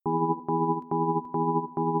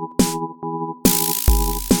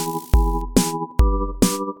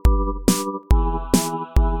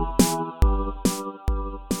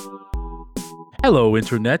Hello,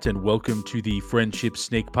 Internet, and welcome to the Friendship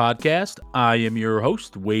Snake Podcast. I am your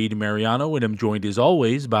host, Wade Mariano, and I'm joined as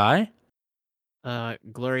always by.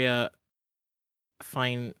 Gloria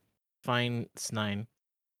Feinstein.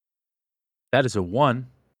 That is a one,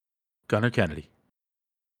 Gunnar Kennedy.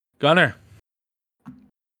 Gunnar,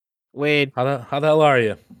 Wade, how the hell are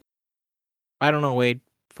you? I don't know, Wade.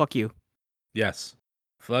 Fuck you. Yes.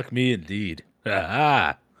 Fuck me indeed.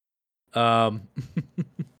 Ah. Um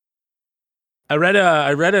I read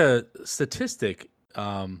a statistic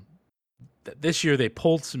that this year they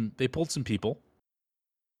pulled some people.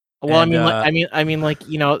 Well, And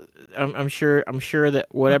I'm sure that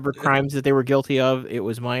whatever crimes that they were guilty of, it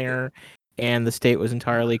was minor, and the state was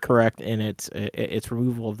entirely correct in its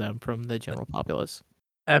removal of them from the general populace.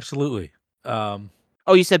 absolutely. Oh,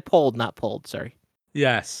 you said polled, not pulled. Sorry.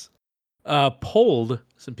 Yes. Polled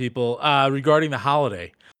some people regarding the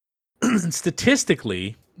holiday.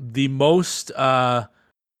 Statistically, the most I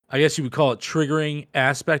guess you would call it triggering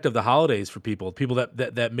aspect of the holidays for people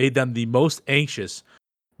that made them the most anxious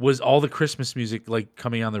was all the Christmas music like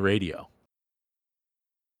coming on the radio.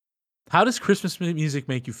 How does Christmas music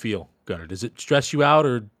make you feel, Gunnar? Does it stress you out,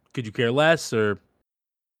 or could you care less? Or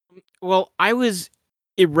Well, I was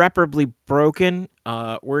irreparably broken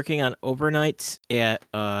working on overnights at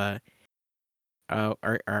our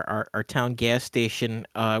town gas station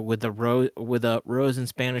with a Rose in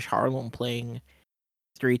Spanish Harlem playing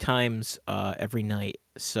 3 times every night.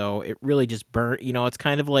 So it really just burnt. It's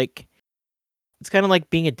kind of like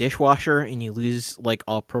being a dishwasher and you lose like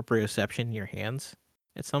all proprioception in your hands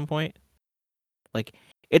at some point. Like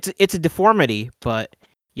it's a deformity, but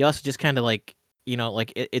you also just kind of like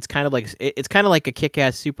it's kind of like it's kind of like a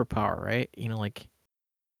kick-ass superpower, right? Like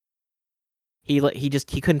he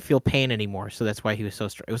couldn't feel pain anymore, so that's why he was so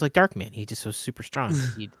strong. It was like Darkman. He just was super strong.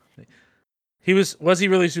 was he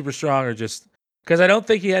really super strong, or just because I don't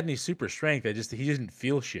think he had any super strength. He didn't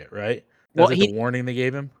feel shit, right? Well, That's like the warning they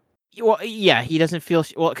gave him. yeah, he doesn't feel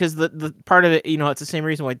because the part of it, it's the same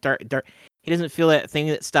reason why dark he doesn't feel that thing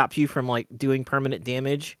that stops you from like doing permanent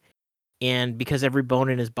damage, and because every bone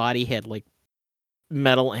in his body had like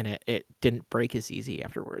metal in it, it didn't break as easy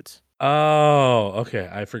afterwards. Oh, okay.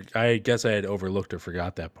 I guess I had overlooked or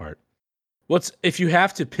forgot that part. If you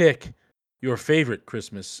have to pick your favorite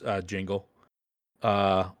Christmas jingle?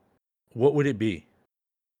 Uh, what would it be?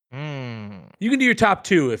 You can do your top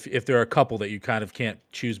two if there are a couple that you kind of can't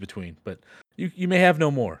choose between, but you may have no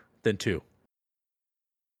more than two.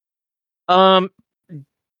 Um,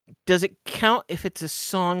 does it count if it's a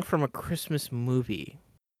song from a Christmas movie?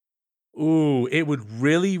 Ooh, it would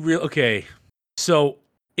really okay. So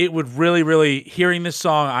it would really hearing this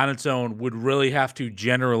song on its own would really have to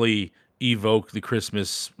generally evoke the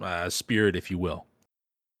Christmas spirit, if you will.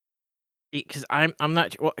 Because I'm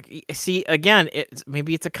not well, see again.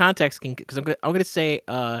 Maybe it's a context because I'm gonna say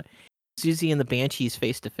Susie and the Banshees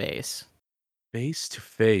Face to Face. Face to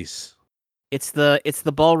Face. It's the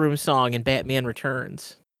ballroom song in Batman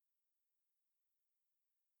Returns.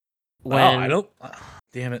 I When don't.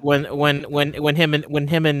 Damn it. when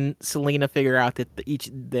him and Selena figure out that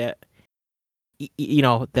that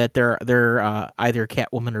they're either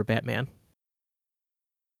Catwoman or Batman.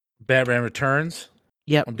 Batman Returns.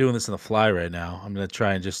 Yep. I'm doing this on the fly right now. I'm gonna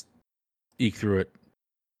try and just eke through it.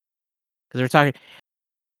 Because they're talking.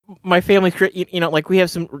 My family, like we have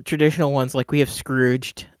some traditional ones, like we have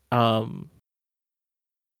Scrooged. Oh,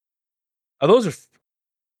 those are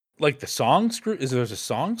like the song Scrooge. Is there a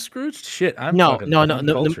song Scrooge? Shit, I'm No, fucking no, no,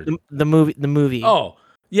 uncultured. the movie. Oh,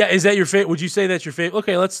 yeah. Is that your favorite? Would you say that's your favorite?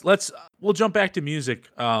 Okay, we'll jump back to music.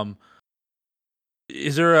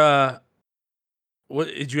 Is there a what?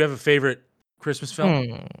 Did you have a favorite Christmas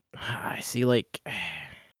film? I see. Like,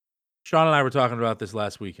 Sean and I were talking about this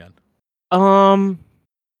last weekend. I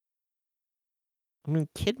mean,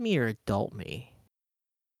 kid me or adult me.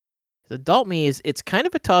 Adult me it's kind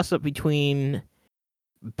of a toss up between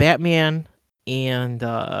Batman and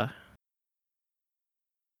the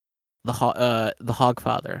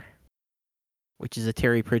Hogfather, which is a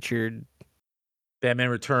Terry Pritchard. Batman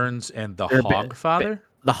Returns and The Or Hogfather.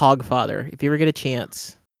 The Hogfather. If you ever get a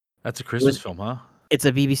chance, That's a Christmas film, huh? it's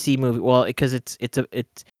a BBC movie. Well, because it's a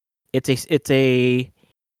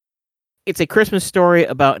Christmas story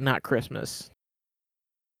about not Christmas.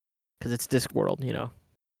 Because it's Discworld.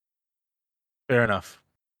 Fair enough.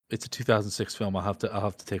 It's a 2006 film. I'll have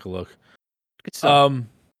to take a look. Good stuff.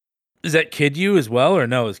 Is that Kid You as well, or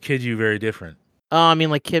no? Is Kid You very different? I mean,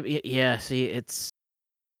 like Kid. Yeah. See, it's.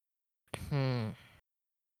 I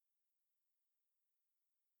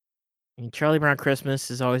mean, Charlie Brown Christmas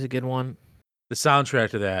is always a good one. The soundtrack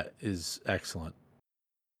to that is excellent.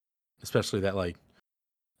 especially that like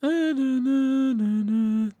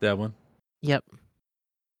that one. Yep.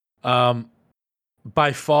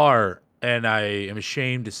 By far, and I am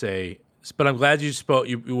ashamed to say, but I'm glad you spoke.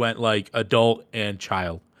 You went like adult and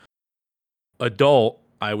child. Adult,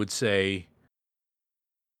 I would say,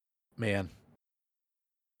 man,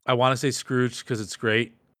 I want to say Scrooge because it's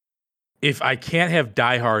great. If I can't have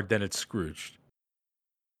Die Hard, then it's Scrooge.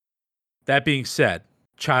 That being said,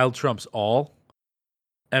 child trumps all.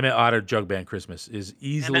 Emmett Otter Jug Band Christmas is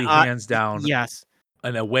easily hands down Yes.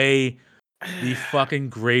 and away the fucking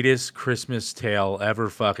greatest Christmas tale ever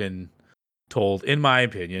fucking told, in my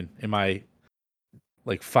opinion, in my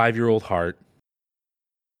like 5-year-old heart.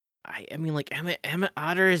 I mean, like Emmett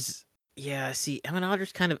Otter is, yeah. See, Emmett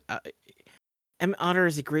Otter's kind of Emmett Otter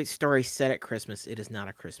is a great story set at Christmas. It is not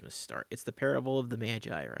a Christmas story. It's the parable of the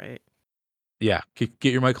Magi, right? Yeah, get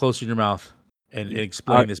your mic closer to your mouth and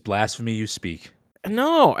explain this blasphemy you speak.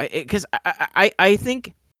 No, because I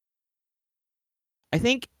think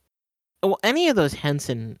well, any of those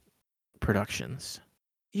Henson productions.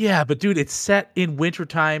 Yeah, but dude, it's set in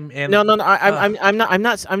wintertime and No.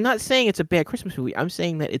 I'm not saying it's a bad Christmas movie. I'm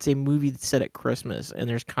saying that it's a movie that's set at Christmas, and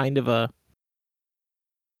there's kind of a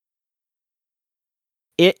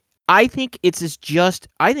it. I think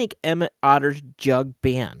I think Emmett Otter's Jug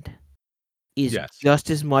Band is just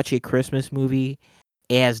as much a Christmas movie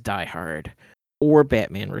as Die Hard, or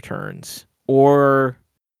Batman Returns, or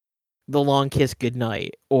The Long Kiss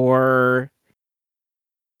Goodnight, or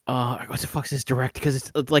what the fuck's his director?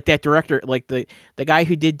 Because it's like that director, like the guy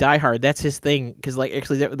who did Die Hard. That's his thing. Because like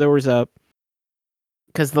actually there was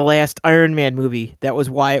because the last Iron Man movie, that was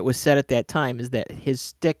why it was set at that time. Is that his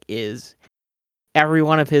stick is every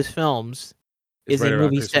one of his films is right a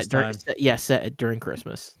movie set during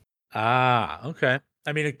Christmas. Ah, okay.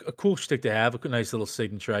 I mean, a cool shtick to have, a nice little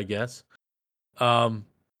signature, I guess.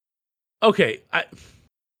 Okay,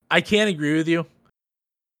 I can't agree with you.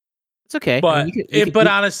 It's okay, but I mean, but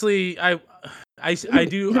honestly, I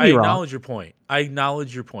acknowledge your point. I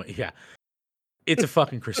acknowledge your point. Yeah, it's a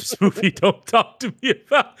fucking Christmas movie. Don't talk to me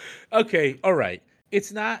about. Okay, all right.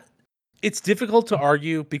 It's not. It's difficult to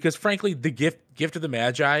argue because, frankly, the gift of the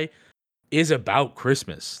Magi is about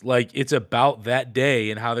Christmas. Like, it's about that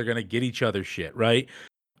day and how they're gonna get each other shit, right?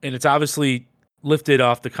 And it's obviously lifted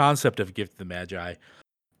off the concept of gift of the Magi,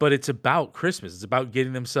 but it's about Christmas. It's about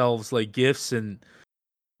getting themselves like gifts and,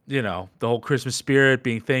 you know, the whole Christmas spirit,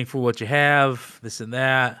 being thankful for what you have, this and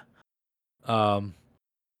that. I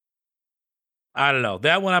don't know.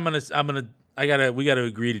 That one we gotta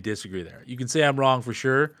agree to disagree there. You can say I'm wrong for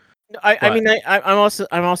sure. I mean, I'm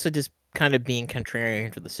also just kind of being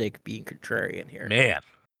contrarian for the sake of being contrarian here. Man.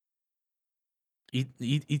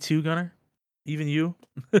 Eat too, Gunner? Even you?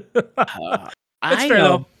 That's fair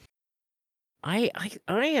though.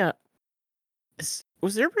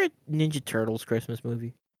 Was there ever a Ninja Turtles Christmas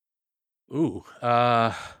movie? Ooh,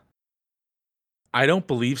 I don't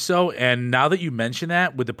believe so. And now that you mention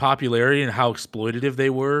that, with the popularity and how exploitative they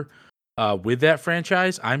were with that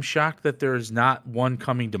franchise, I'm shocked that there's not one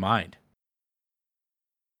coming to mind.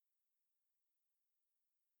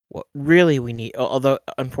 What really we need, although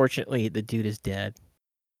unfortunately the dude is dead.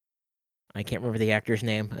 I can't remember the actor's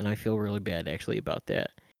name, and I feel really bad actually about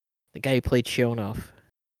that. The guy who played Shonoff.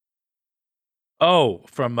 Oh,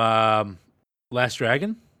 from Last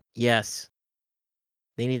Dragon? Yes.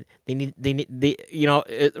 They you know,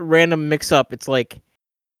 random mix up. It's like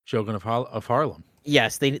Shogun of Harlem.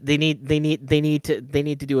 Yes, they need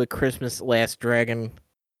to do a Christmas Last Dragon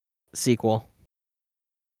sequel.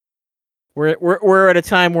 We're at a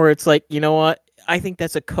time where it's like, you know what? I think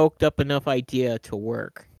that's a coked up enough idea to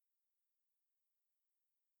work.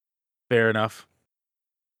 Fair enough.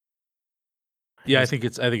 Yeah, I think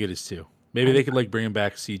it is too. Maybe they could like bring him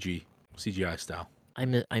back CGI style.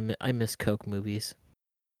 I miss Coke movies.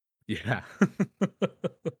 Yeah.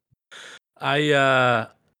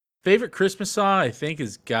 Favorite Christmas song I think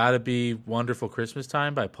has got to be "Wonderful Christmas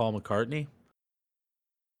Time" by Paul McCartney.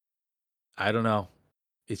 I don't know.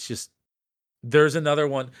 It's just there's another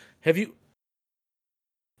one. I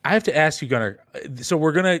have to ask you, Gunnar. So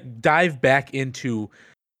we're gonna dive back into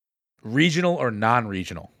regional or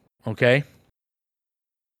non-regional. Okay.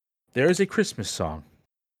 There is a Christmas song.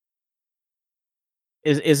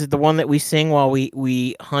 Is it the one that we sing while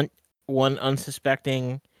we hunt one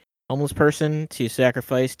unsuspecting homeless person to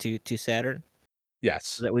sacrifice to Saturn? Yes.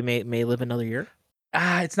 So that we may live another year?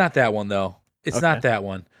 It's not that one though. It's not that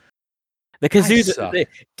one. The kazoos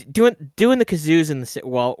doing the kazoos in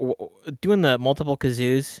the doing the multiple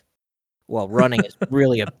kazoos while running is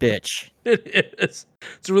really a bitch. It is.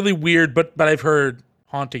 It's really weird, but I've heard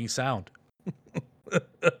haunting sound.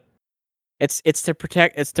 It's to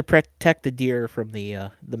protect the deer from the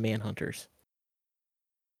manhunters.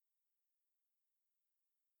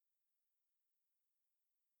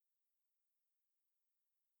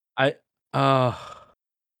 I uh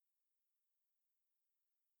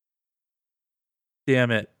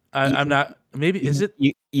damn it. You I'm can not maybe is it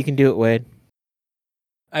you can do it, Wade.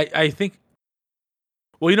 I think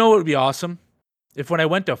well, you know what would be awesome? If when I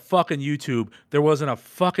went to fucking YouTube, there wasn't a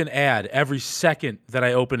fucking ad every second that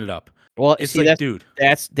I open it up. Well, It's see like, dude,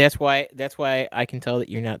 that's why I can tell that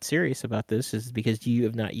you're not serious about this is because you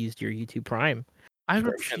have not used your YouTube Prime I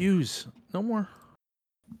subscription. refuse. No more.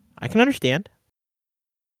 I can understand.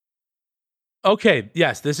 Okay,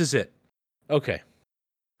 yes, this is it. Okay.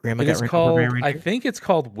 Grandma It got is ran over by a called I reindeer. think it's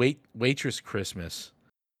called Waitress Christmas.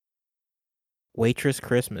 Waitress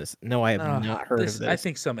Christmas. No, I have Uh, not heard of I this.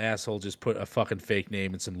 think some asshole just put a fucking fake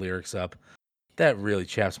name and some lyrics up. That really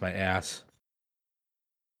chaps my ass.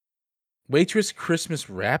 Waitress Christmas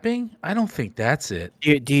rapping? I don't think that's it.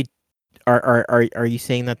 Do you, are you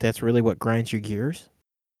saying that that's really what grinds your gears?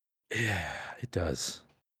 Yeah, it does.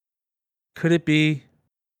 Could it be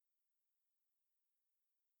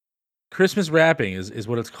Christmas rapping is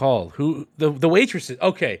what it's called. Who the waitresses.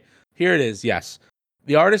 Okay, here it is. Yes.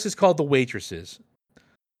 The artist is called The Waitresses.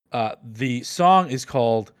 The song is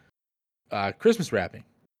called Christmas Rapping.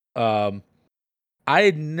 Um, I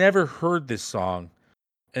had never heard this song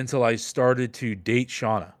until I started to date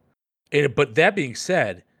Shauna. But that being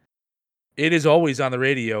said, it is always on the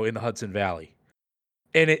radio in the Hudson Valley.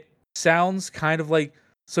 And it sounds kind of like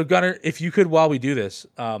so Gunnar, if you could while we do this,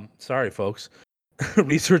 sorry folks,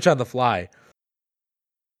 research on the fly.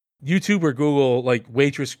 YouTube or Google like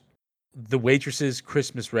the waitresses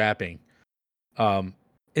Christmas rapping. And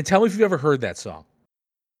tell me if you've ever heard that song.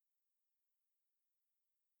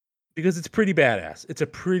 Because it's pretty badass. It's a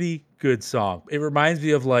pretty good song. It reminds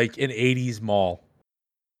me of like an 80s mall.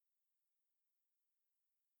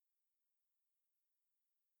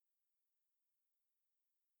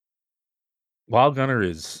 While Gunner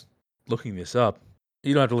is looking this up,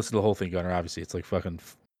 you don't have to listen to the whole thing, Gunner. Obviously, it's like fucking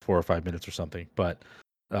 4 or 5 minutes or something. But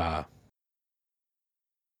uh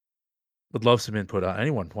would love some input on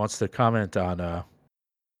anyone wants to comment on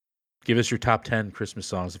give us your top 10 Christmas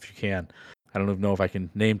songs if you can. I don't even know if I can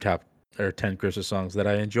name top or 10 Christmas songs that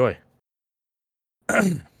I enjoy.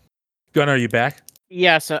 Gunnar, are you back?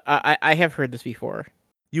 Yes, I have heard this before.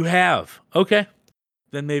 You have. Okay.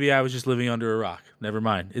 Then maybe I was just living under a rock. Never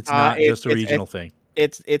mind. It's not just a regional thing.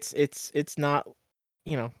 It's not,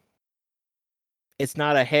 you know, it's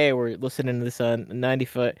not a hey, we're listening to this on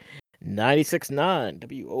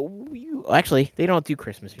 96.9 WOU. Actually, they don't do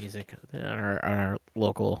Christmas music on our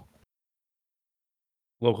local.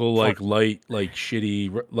 Local Fun. like light like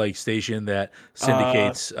shitty like station that Uh,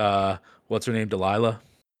 syndicates what's her name, Delilah.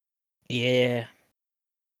 yeah.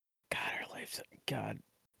 God, our lives. God,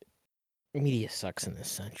 media sucks in this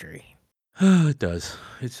century. It does.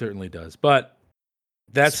 It certainly does. But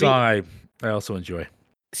that Speak, song I also enjoy.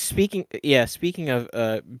 speaking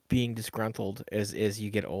of being disgruntled as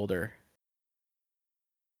you get older,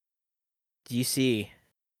 do you see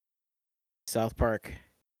South Park,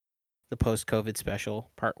 the post-COVID special,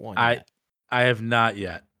 part 1 I yet? I have not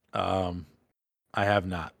yet. Um I have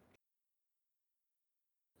not.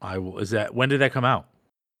 I will is that when did that come out?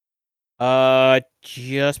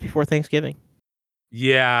 Just before Thanksgiving.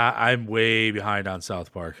 Yeah, I'm way behind on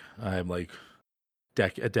South Park. I'm like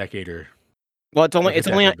a decade or Well, it's only like a it's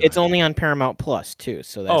only on, decade it's behind. only on Paramount Plus too,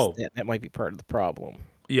 so Oh, that might be part of the problem.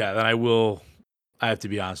 yeah, then I have to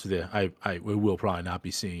be honest with you. I will probably not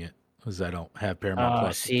be seeing it because I don't have Paramount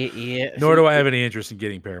Plus. Nor do I have any interest in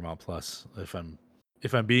getting Paramount Plus. If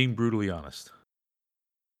I'm being brutally honest,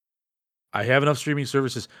 I have enough streaming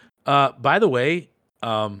services. By the way,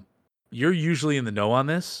 you're usually in the know on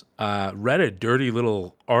this. Read a dirty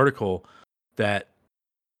little article that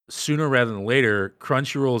sooner rather than later,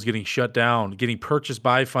 Crunchyroll is getting shut down, getting purchased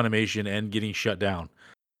by Funimation, and getting shut down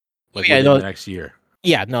like Yeah, within no, the next year.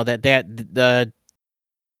 yeah, no, that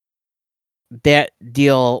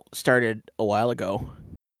deal started a while ago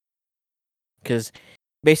because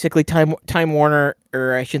basically Time Warner,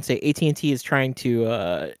 or I should say AT&T, is trying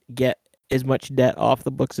to get as much debt off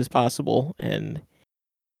the books as possible, and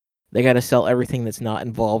they got to sell everything that's not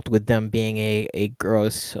involved with them being a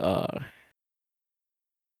gross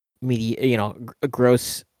media, a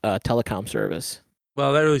gross telecom service.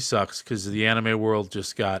 Well, that really sucks because the anime world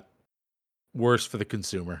just got worse for the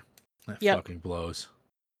consumer. That Yep. fucking blows.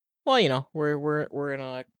 Well, we're in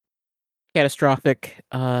a catastrophic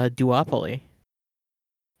duopoly.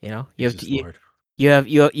 You have to Jesus Lord.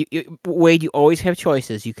 Wade. You always have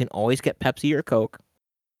choices. You can always get Pepsi or Coke,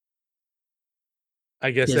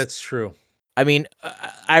 I guess 'Cause, that's true. I mean,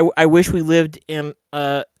 I wish we lived in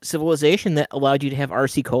a civilization that allowed you to have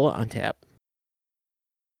RC Cola on tap.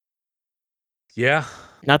 Yeah.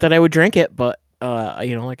 Not that I would drink it, but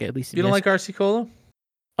like at least You don't like RC Cola?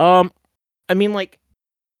 um, I mean, like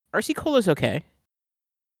RC Cola's okay.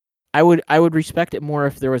 I would respect it more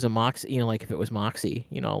if there was a Moxie, like if it was Moxie,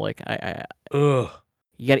 like Ugh.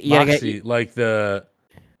 you gotta Moxie, like that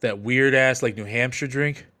weird ass like New Hampshire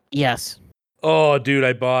drink. yes. Oh, dude,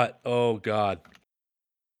 I bought. Oh God,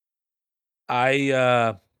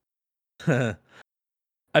 I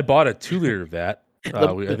I bought a 2 liter of that.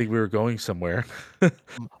 I think we were going somewhere. We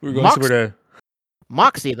were going Mox somewhere to.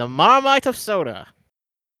 Moxie, the Marmite of soda.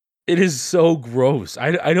 It is so gross.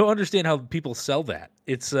 I don't understand how people sell that.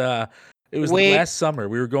 It was Wait, last summer.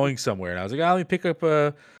 We were going somewhere, and I was like, "Oh, let me pick up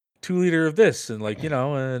a 2 liter of this," and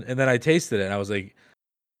and then I tasted it, and I was like,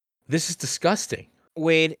 "This is disgusting."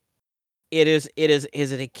 wait. It is a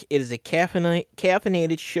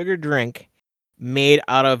caffeinated sugar drink made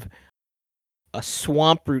out of a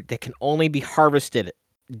swamp root that can only be harvested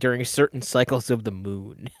during certain cycles of the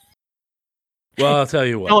moon. Well, I'll tell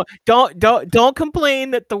you what. Don't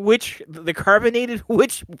complain that the carbonated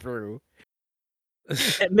witch brew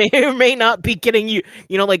it may or may not be getting you.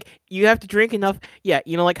 Like you have to drink enough. Yeah,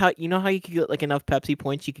 like how you could get like enough Pepsi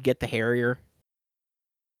points, you could get the Harrier.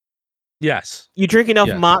 Yes. You drink enough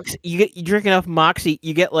Yes. you drink enough Moxie,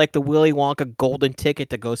 you get like the Willy Wonka golden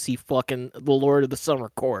ticket to go see fucking the Lord of the Summer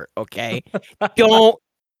Court. Okay, don't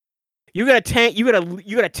you gotta tank? You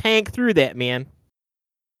gotta tank through that, man.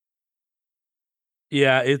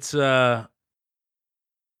 Yeah, it's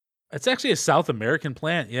actually a South American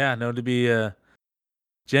plant. Yeah, known to be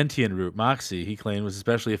gentian root. Moxie, he claimed, was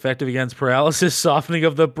especially effective against paralysis, softening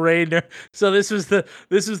of the brain. So this was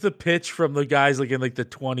the pitch from the guys like in like the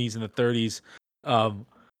 20s and the 30s.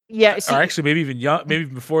 Yeah, Or see, actually maybe even young, maybe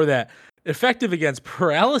even before that. Effective against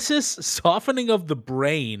paralysis, softening of the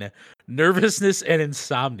brain, nervousness, and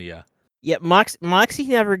insomnia. yeah, Moxie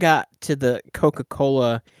never got to the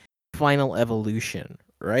Coca-Cola final evolution,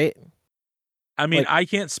 right? I mean, Like, I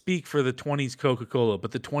can't speak for the 20s Coca-Cola,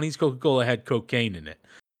 but the 20s Coca-Cola had cocaine in it.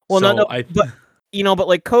 well, no, So I but but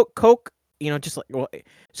like Coke, just like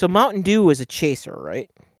so Mountain Dew was a chaser, right?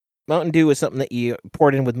 Mountain Dew was something that you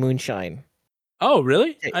poured in with moonshine. Oh,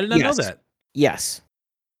 really? I did not know Yes, that. yes.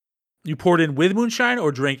 You poured in with moonshine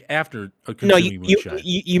or drank after No, you consuming you moonshine?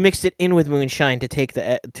 you you mixed it in with moonshine to take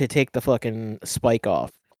the fucking spike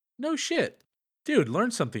off. No shit. Dude, learn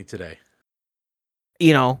something today.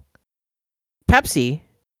 You know, Pepsi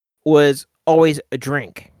was always a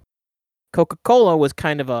drink. Coca-Cola was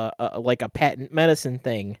kind of like a patent medicine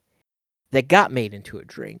thing that got made into a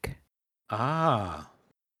drink. Ah.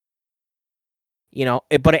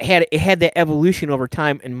 But it had that evolution over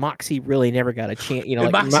time, and Moxie really never got a chance.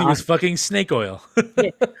 And Moxie was fucking snake oil.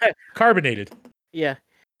 Carbonated. Yeah.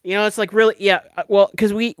 It's like really, yeah. Well,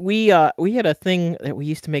 because we had a thing that we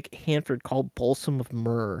used to make at Hanford called Balsam of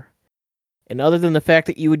Myrrh, and other than the fact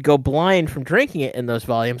that you would go blind from drinking it in those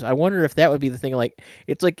volumes, I wonder if that would be the thing. Like,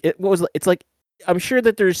 it's like I'm sure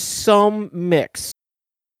that there's some mix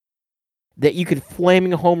that you could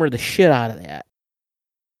flaming homer the shit out of that.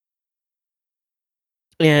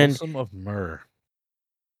 And Balsam of myrrh.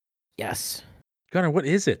 yes, Gunnar, what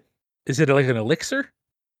is it? Is it like an elixir?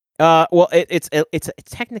 well, it's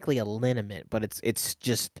technically a liniment, but it's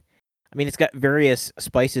just, I mean, it's got various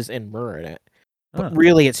spices and myrrh in it. But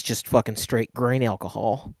really, it's just fucking straight grain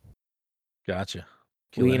alcohol. Gotcha.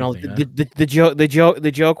 Well,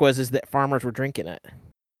 the joke was that farmers were drinking it.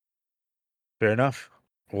 Fair enough.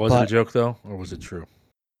 Was it a joke though, or was it true?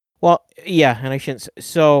 Well, yeah, and I shouldn't.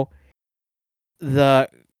 So yeah,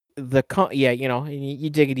 you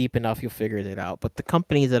dig deep enough, you'll figure it out. But the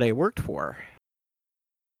company that I worked for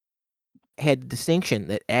had the distinction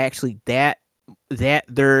that actually that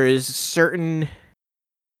there's a certain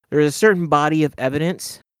body of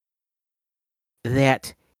evidence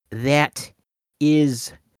that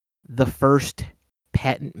is the first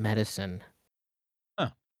patent medicine. Huh.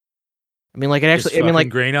 I mean, like it actually. I mean, like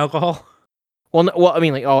grain alcohol. Well, I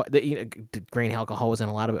mean, like the grain alcohol was in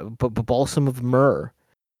a lot of it, but balsam of myrrh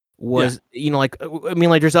was, like I mean,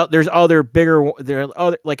 like there's other bigger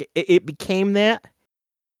like it became that,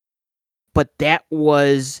 but that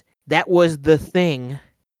was the thing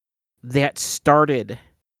that started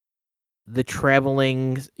the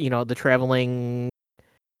traveling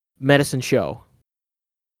medicine show.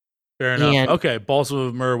 Fair enough. Okay, balsam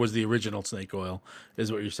of myrrh was the original snake oil, is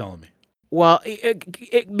what you're telling me. Well,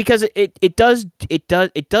 because it does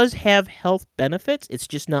have health benefits. It's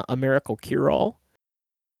just not a miracle cure all.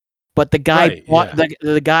 But the guy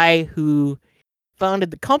the guy who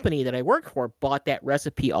founded the company that I worked for bought that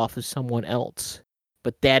recipe off of someone else.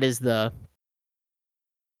 But that is that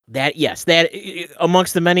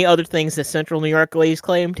amongst the many other things that Central New York lays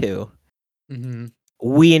claim to, Mm-hmm.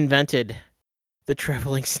 we invented the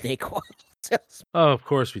traveling snake oil. Oh, of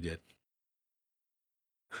course we did.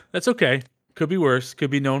 That's okay. Could be worse.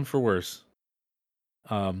 Could be known for worse.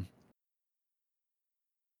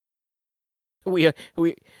 We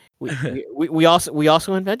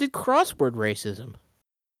also invented crossword racism.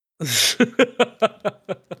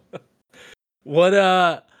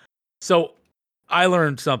 What so I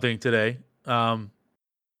learned something today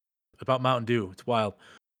about Mountain Dew. It's wild.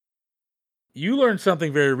 You learned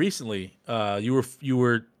something very recently. You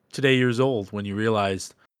were today years old when you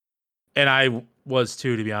realized, and I was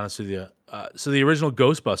too, to be honest with you. So the original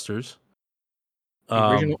Ghostbusters.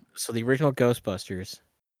 The original Ghostbusters.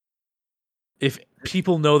 If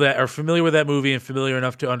people know that, are familiar with that movie and familiar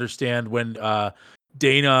enough to understand when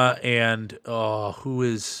Dana and who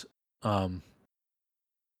is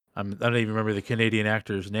I don't even remember the Canadian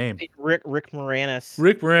actor's name. Rick Moranis.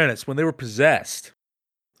 Rick Moranis, when they were possessed,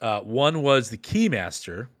 one was the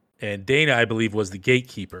Keymaster, and Dana, I believe, was the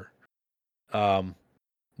Gatekeeper.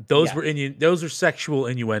 Those were sexual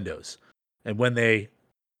innuendos, and when they,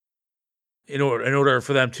 in order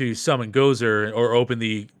for them to summon Gozer or open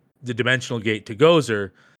the dimensional gate to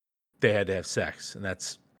Gozer, they had to have sex, and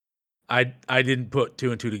that's I didn't put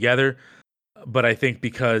two and two together, but I think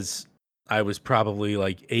because I was probably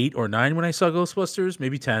like 8 or 9 when I saw Ghostbusters,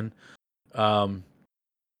 maybe 10.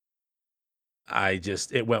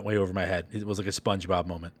 It went way over my head. It was like a SpongeBob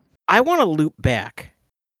moment. I want to loop back.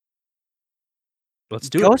 Let's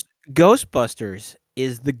do it. Ghostbusters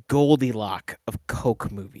is the Goldilocks of Coke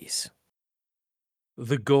movies.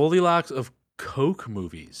 The Goldilocks of Coke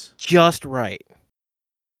movies. Just right.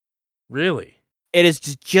 Really? It is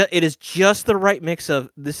just the right mix of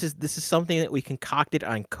this is something that we concocted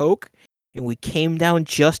on Coke, and we came down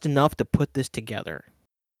just enough to put this together.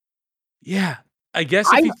 Yeah. I guess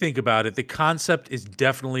if you think about it, the concept is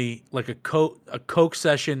definitely like a Coke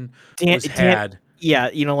session was had. Yeah,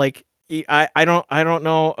 like I don't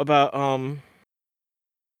know about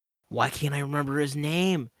why can't I remember his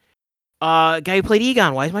name? Guy who played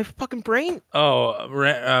Egon. Why is my fucking brain? Harold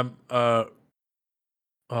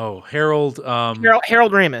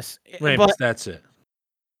Ramis. Ramis, that's it.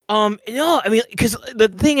 No, I mean, because the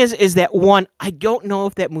thing is that one, I don't know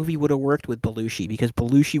if that movie would have worked with Belushi because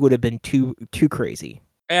Belushi would have been too crazy.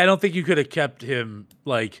 I don't think you could have kept him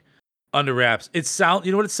like under wraps. You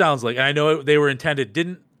know what it sounds like, and I know they were intended.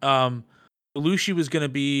 Didn't Belushi was going to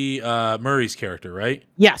be Murray's character, right?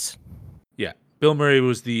 Yes. Yeah, Bill Murray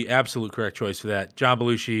was the absolute correct choice for that. John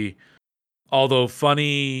Belushi, although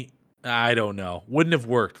funny, I don't know, wouldn't have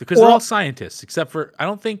worked because they're all scientists except for I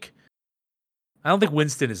don't think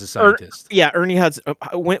Winston is a scientist. Ernie Hudson.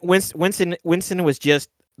 Winston was just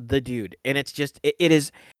the dude, and it's just it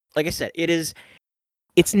is like I said, it's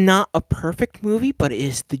not a perfect movie, but it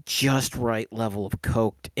is the just right level of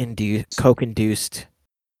coke induced.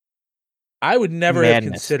 I would never have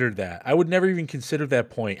considered that. I would never even consider that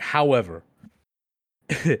point. However,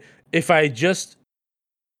 if I just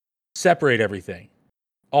separate everything,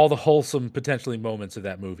 all the wholesome potentially moments of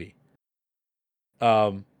that movie,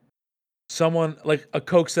 someone like a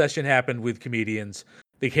Coke session happened with comedians.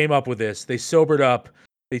 They came up with this. They sobered up.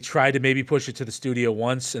 They tried to maybe push it to the studio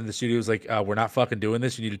once, and the studio was like, we're not fucking doing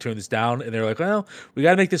this. You need to turn this down. And they're like, well, we got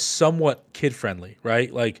to make this somewhat kid-friendly,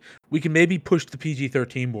 right? Like, we can maybe push the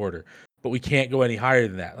PG-13 border, but we can't go any higher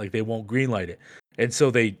than that. Like, they won't greenlight it. And so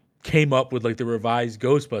they came up with, like, the revised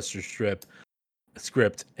Ghostbusters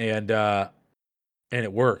script, and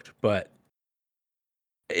it worked. But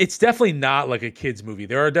it's definitely not like a kid's movie.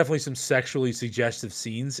 There are definitely some sexually suggestive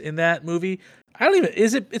scenes in that movie.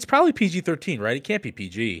 It's probably PG-13, right? It can't be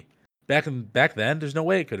PG. Back then, there's no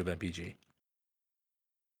way it could have been PG.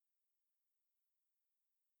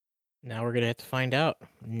 Now we're going to have to find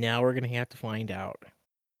out.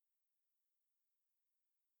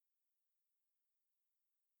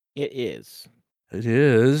 It is. That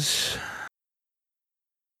is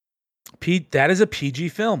a PG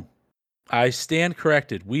film. I stand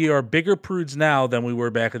corrected. We are bigger prudes now than we were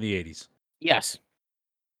back in the 80s. Yes.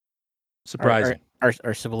 Surprising.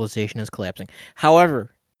 Our civilization is collapsing.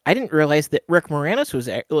 However, I didn't realize that Rick Moranis was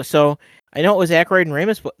so. I know it was Aykroyd and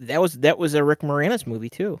Ramis, but that was a Rick Moranis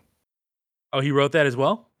movie too. Oh, he wrote that as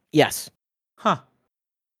well? Yes. Huh.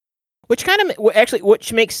 Which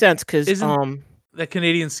makes sense because that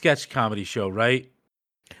Canadian sketch comedy show, right?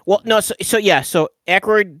 Well, no. So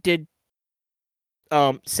Aykroyd did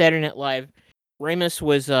Saturday Night Live Ramus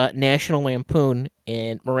was National Lampoon,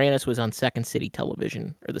 and Moranis was on Second City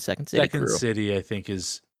Television or the Second City Second crew. City, I think,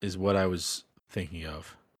 is what I was thinking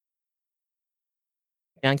of.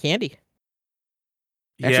 John Candy.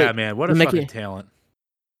 Yeah, Actually, man, what a let me fucking make talent.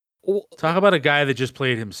 it- Talk about a guy that just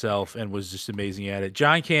played himself and was just amazing at it.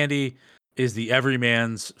 John Candy is the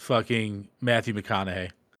everyman's fucking Matthew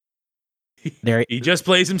McConaughey. there. He just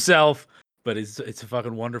plays himself, but it's a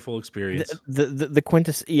fucking wonderful experience. The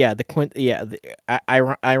quintus, yeah,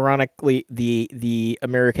 ironically, the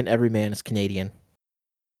American everyman is Canadian.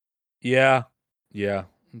 Yeah, yeah.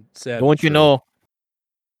 Sad. Don't you know,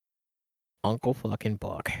 Uncle fucking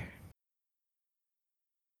Buck?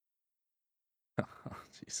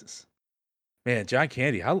 Jesus, man, John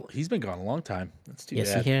Candy. He's been gone a long time. That's too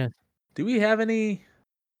Yes, bad. he has. Do we have any?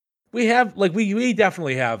 We have we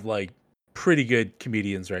definitely have like pretty good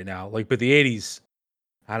comedians right now. Like, but the '80s,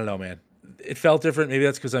 I don't know, man. It felt different. Maybe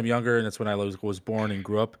that's because I'm younger and that's when I was born and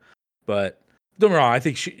grew up. But don't get me wrong. I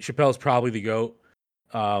think Chappelle's probably the GOAT.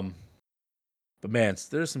 But man,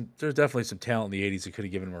 there's definitely some talent in the '80s that could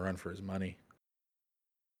have given him a run for his money.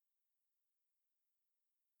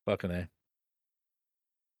 Fucking A.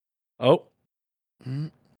 Oh,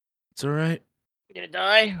 it's all right. You gonna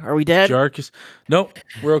die? Are we dead? Jark is nope.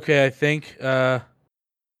 We're okay. I think Jark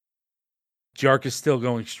is still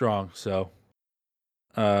going strong. So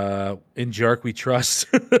in Jark we trust.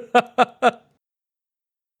 It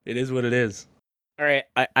is what it is. All right.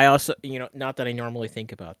 I also, not that I normally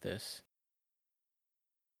think about this.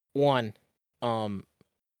 One, fucking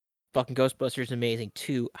Ghostbusters is amazing.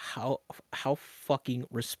 Two, how fucking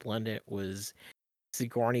resplendent was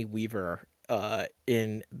Sigourney Weaver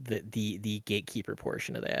in the gatekeeper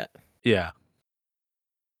portion of that. Yeah.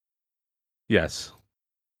 Yes.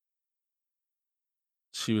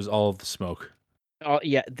 She was all of the smoke. Oh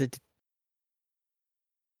yeah, the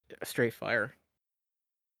straight fire.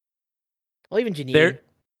 Well, even Janine.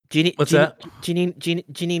 What's that?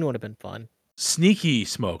 Janine would have been fun. Sneaky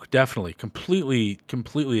smoke, definitely. Completely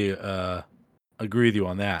agree with you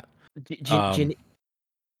on that.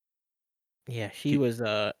 Yeah, she was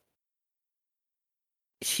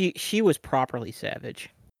she was properly savage.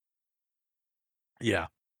 Yeah.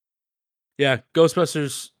 Yeah,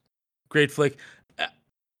 Ghostbusters, great flick.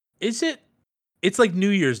 Is it? It's like New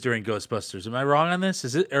Year's during Ghostbusters. Am I wrong on this?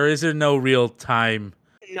 Is it, or is there no real time?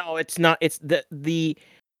 No, it's not. It's the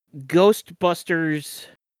Ghostbusters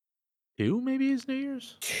 2 maybe is New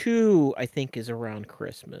Year's. 2, I think, is around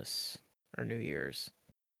Christmas or New Year's.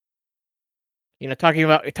 Talking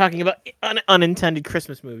about unintended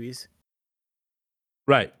Christmas movies.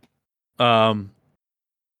 Right.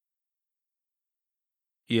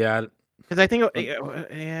 Yeah. Because I think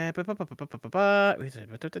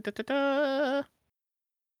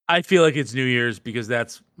I feel like it's New Year's because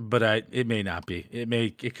it may not be.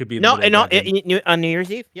 It could be no, on on New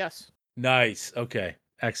Year's Eve. Yes. Nice. Okay.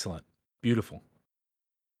 Excellent. Beautiful.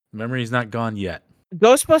 Memory's not gone yet.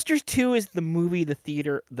 Ghostbusters 2 is the movie the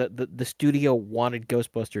theater the studio wanted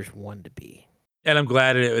Ghostbusters 1 to be. And I'm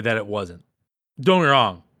glad that it wasn't. Don't get me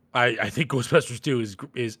wrong. I think Ghostbusters 2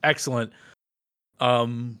 is excellent.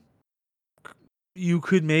 You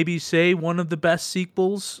could maybe say one of the best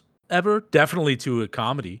sequels ever, definitely to a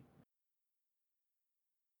comedy.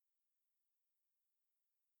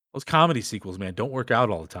 Those comedy sequels, man, don't work out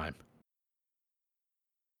all the time.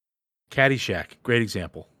 Caddyshack, great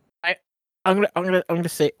example. I'm gonna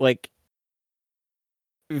say, like,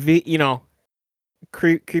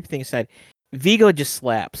 creep thing aside, Vigo just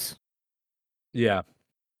slaps. Yeah,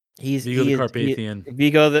 He's Vigo the Carpathian.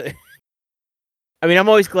 Vigo the. I mean, I'm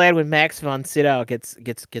always glad when Max von Sydow gets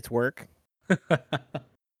work.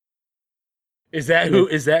 Is that who?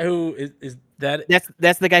 Is that?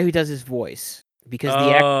 That's the guy who does his voice, because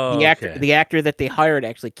the actor that they hired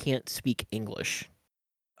actually can't speak English.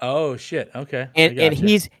 Oh shit! Okay, and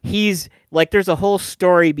he's like, there's a whole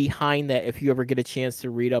story behind that if you ever get a chance to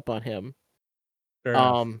read up on him. Fair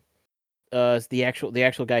enough. The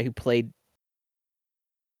actual guy who played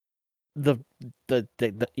the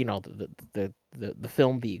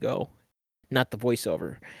film Vigo, not the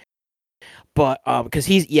voiceover, but because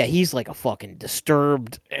he's like a fucking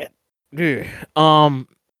disturbed.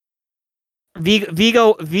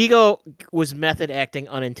 Vigo was method acting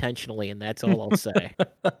unintentionally, and that's all I'll say.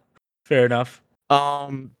 Fair enough.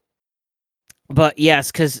 But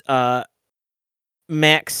yes, because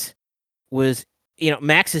Max was,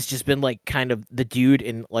 Max has just been like kind of the dude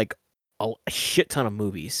in like a shit ton of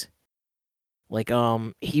movies. Like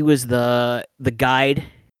he was the guide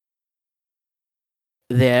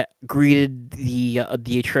that greeted the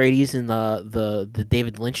Atreides in the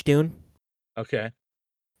David Lynch Dune. Okay.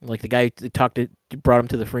 like the guy who brought him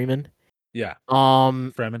to the Freeman. Yeah,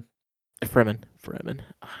 Um, Fremen. Fremen.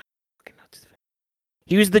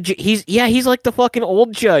 He was he's like the fucking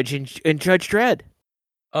old judge in Judge Dredd,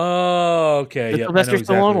 Oh, okay. the Yep, I know Sylvester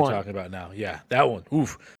exactly what Stallone you're one. talking about now. Yeah, that one.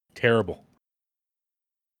 Oof, terrible.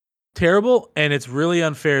 Terrible, and it's really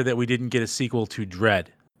unfair that we didn't get a sequel to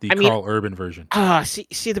Dread, the I mean, Carl Urban version.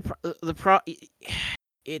 see the pro.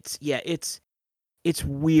 It's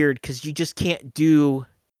weird because you can't do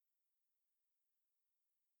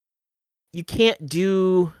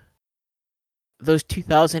those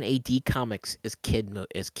 2000 AD comics as kid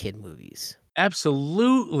movies.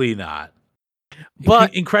 Absolutely not.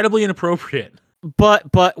 But Incredibly inappropriate.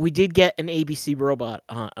 but we did get an ABC robot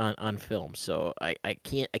on film, so I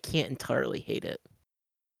can't entirely hate it.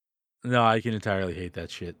 No, I can entirely hate that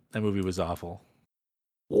shit. That movie was awful.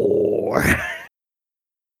 Or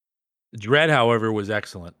Dread, however, was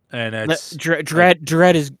excellent, and it's Dread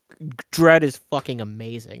is fucking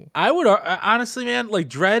amazing. I would honestly, man, like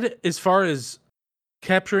Dread, as far as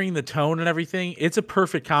capturing the tone and everything, it's a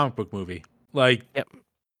perfect comic book movie. Like, Yep.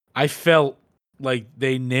 I felt like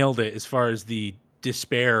they nailed it as far as the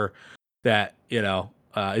despair that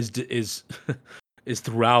is is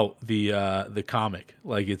throughout the comic.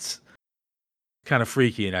 Like, it's kind of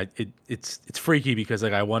freaky, and it's freaky because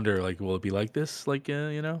like I wonder, like, will it be like this, like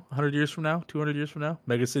 100 years from now, 200 years from now?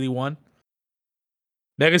 Mega City 1.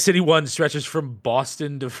 Mega City 1 stretches from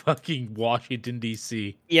Boston to fucking Washington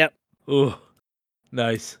D.C. Yep. Oh,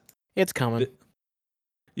 nice. It's coming.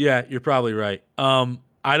 Yeah, you're probably right. I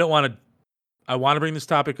want to bring this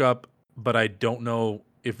topic up, but I don't know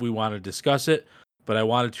if we want to discuss it. But I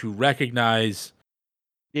wanted to recognize.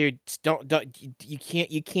 Dude, don't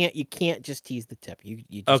you can't just tease the tip. You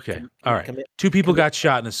just Okay, all right. Two people got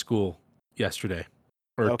shot in a school yesterday,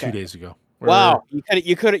 or 2 days ago. Wow,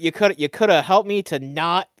 you could have helped me to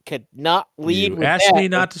not lead You with asked that. me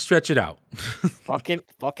not to stretch it out. fucking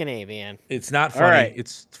A, man. It's not funny. Right.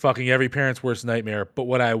 It's fucking every parent's worst nightmare. But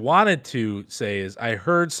what I wanted to say is I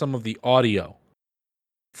heard some of the audio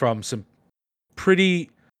from some pretty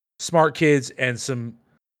smart kids and some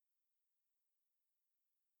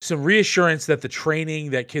reassurance that the training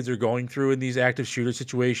that kids are going through in these active shooter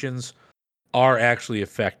situations are actually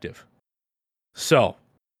effective. So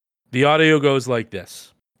the audio goes like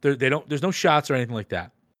this. There's no shots or anything like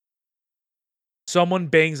that. Someone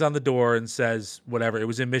bangs on the door and says, whatever, it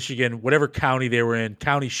was in Michigan, whatever county they were in,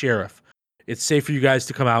 county sheriff, it's safe for you guys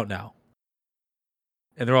to come out now.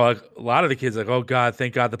 And they're all like, a lot of the kids like, oh God,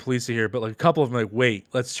 thank God the police are here. But like a couple of them are like, wait,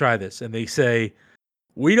 let's try this. And they say,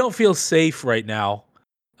 we don't feel safe right now.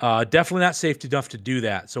 Definitely not safe enough to do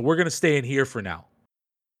that. So we're going to stay in here for now.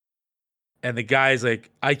 And the guy's like,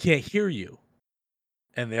 I can't hear you.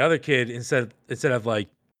 And the other kid, instead of like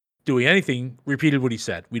doing anything, repeated what he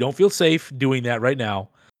said. We don't feel safe doing that right now.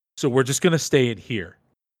 So we're just going to stay in here.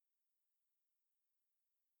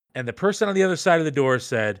 And the person on the other side of the door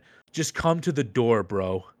said, just come to the door,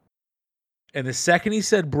 bro. And the second he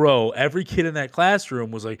said bro, every kid in that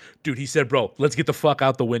classroom was like, dude, he said bro, let's get the fuck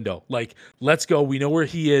out the window. Like, let's go. We know where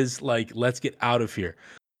he is. Like, let's get out of here.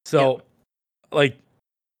 So, like,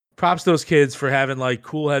 props to those kids for having, like,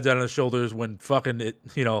 cool heads out on their shoulders when fucking, it,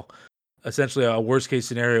 essentially a worst case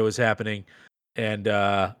scenario is happening. And,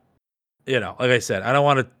 like I said, I don't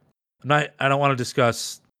want to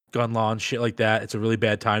discuss gun law and shit like that. It's a really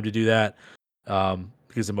bad time to do that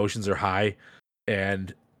because emotions are high.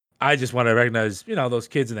 And I just want to recognize, those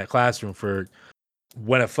kids in that classroom for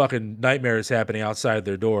when a fucking nightmare is happening outside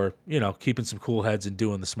their door, keeping some cool heads and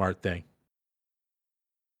doing the smart thing.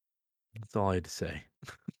 That's all I had to say.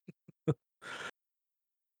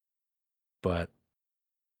 But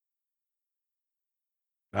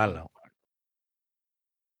I don't know.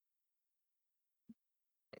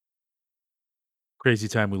 Crazy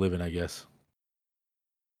time we live in, I guess.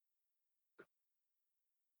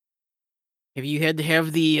 Have you had to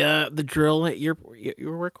have the drill at your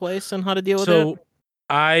workplace on how to deal with So it?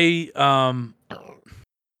 I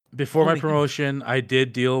before my promotion, I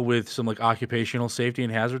did deal with some like occupational safety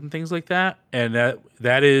and hazard and things like that, and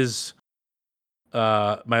that is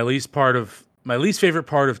my least favorite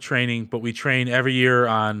part of training. But we train every year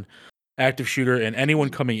on active shooter, and anyone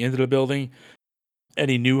coming into the building,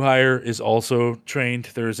 any new hire is also trained.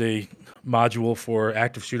 There's a module for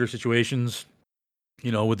active shooter situations,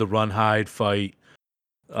 with the run, hide, fight.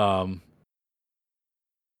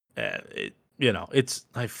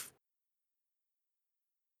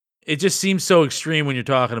 It just seems so extreme when you're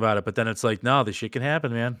talking about it, but then it's like, no, this shit can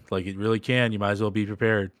happen, man. Like, it really can. You might as well be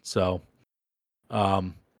prepared. So,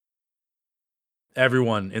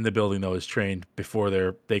 everyone in the building though is trained before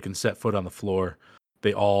they can set foot on the floor.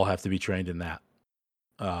 they all have to be trained in that.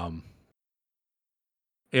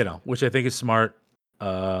 Which I think is smart.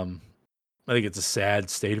 I think it's a sad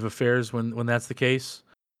state of affairs when that's the case.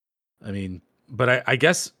 I mean, but I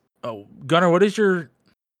guess, Gunnar, what's your?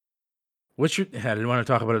 I didn't want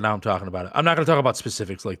to talk about it. Now I'm talking about it. I'm not going to talk about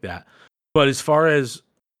specifics like that. But as far as,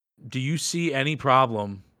 do you see any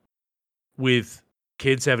problem with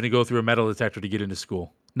kids having to go through a metal detector to get into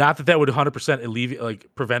school? Not that would 100%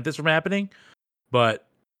 prevent this from happening, but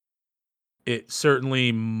it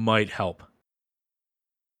certainly might help.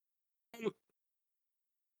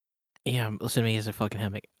 Yeah, listen to me as a fucking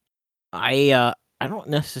hammock. I don't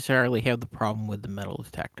necessarily have the problem with the metal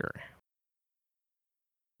detector.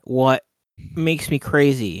 What makes me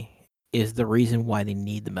crazy is the reason why they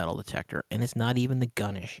need the metal detector, and it's not even the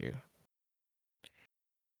gun issue.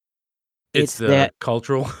 It's the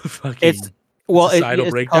cultural fucking societal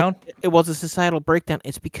breakdown. It was a societal breakdown.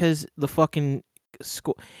 It's because the fucking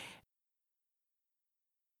school.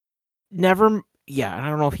 I don't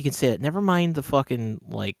know if you can say it. Never mind the fucking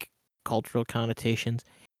cultural connotations.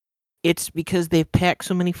 It's because they've packed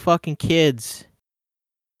so many fucking kids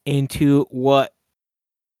into what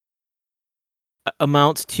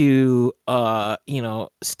amounts to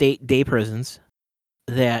state day prisons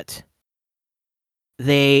that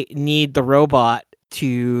they need the robot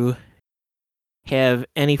to have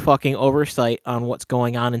any fucking oversight on what's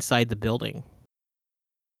going on inside the building.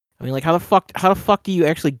 I mean, how the fuck do you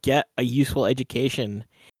actually get a useful education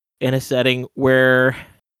in a setting where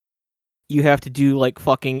you have to do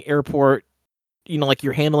fucking airport,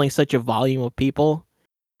 you're handling such a volume of people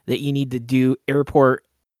that you need to do airport,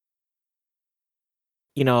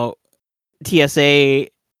 TSA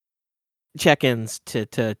check-ins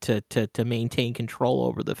to maintain control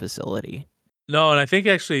over the facility. No, and I think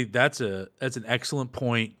actually that's an excellent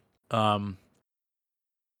point.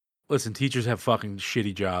 Listen, teachers have fucking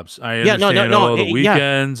shitty jobs. I understand the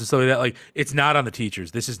weekends and stuff like that. Like, it's not on the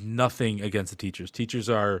teachers. This is nothing against the teachers. Teachers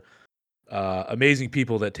are amazing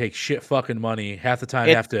people that take shit fucking money. Half the time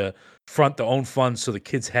have to front their own funds so the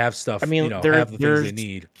kids have stuff. I mean, have the things they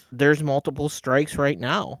need. There's multiple strikes right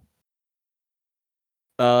now.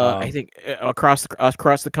 I think across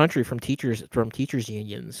the country from teachers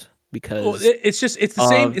unions because it's the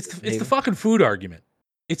same. It's the fucking food argument.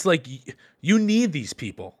 It's like you need these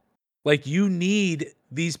people. Like, you need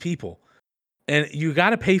these people, and you got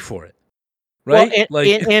to pay for it, right? Well,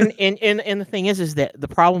 and the thing is that the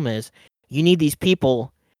problem is you need these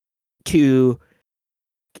people to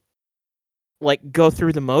go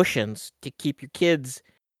through the motions to keep your kids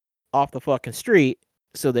off the fucking street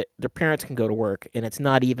so that their parents can go to work, and it's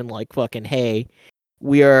not even fucking, hey,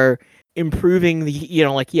 we are improving the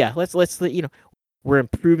we're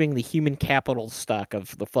improving the human capital stock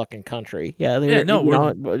of the fucking country.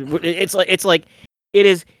 It's like it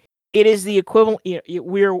is the equivalent.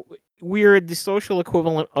 We're the social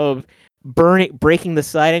equivalent of breaking the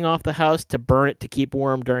siding off the house to burn it to keep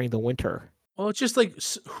warm during the winter. Well, it's just like,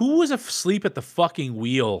 who was asleep at the fucking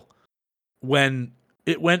wheel when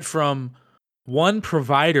it went from one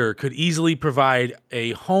provider could easily provide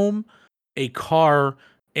a home, a car,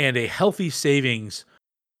 and a healthy savings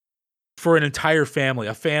for an entire family,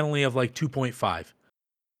 a family of 2.5.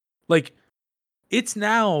 It's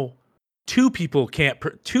now two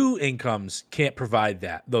incomes can't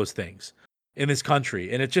provide those things in this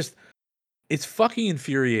country. And it's fucking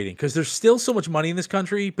infuriating because there's still so much money in this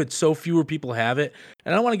country, but so fewer people have it.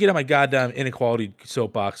 And I don't want to get on my goddamn inequality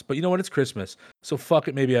soapbox, but you know what? It's Christmas. So fuck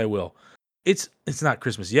it. Maybe I will. It's not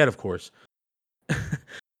Christmas yet, of course.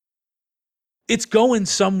 It's going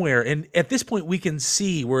somewhere, and at this point we can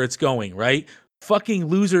see where it's going, right? Fucking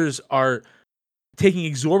losers are taking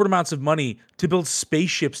exorbitant amounts of money to build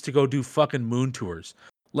spaceships to go do fucking moon tours.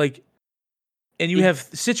 And you have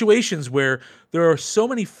situations where there are so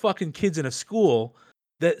many fucking kids in a school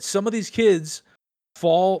that some of these kids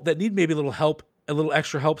that need maybe a little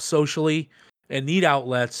extra help socially and need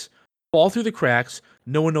outlets, fall through the cracks.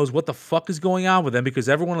 No one knows what the fuck is going on with them because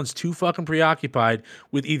everyone is too fucking preoccupied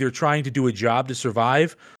with either trying to do a job to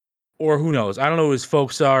survive or who knows. I don't know who his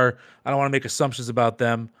folks are. I don't want to make assumptions about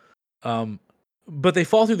them. But they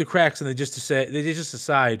fall through the cracks and they just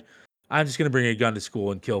decide, I'm just going to bring a gun to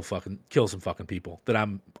school and kill some fucking people that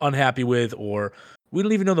I'm unhappy with, or we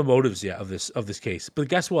don't even know the motives yet of this case. But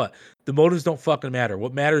guess what? The motives don't fucking matter.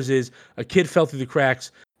 What matters is a kid fell through the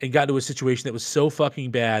cracks and got into a situation that was so fucking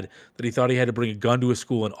bad that he thought he had to bring a gun to a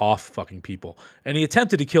school and off fucking people. And he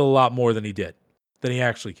attempted to kill a lot more than he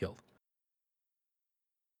actually killed.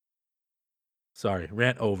 Sorry,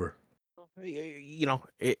 rant over. You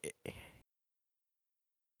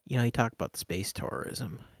talk about space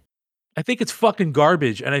tourism. I think it's fucking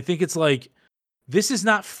garbage, and I think it's like this is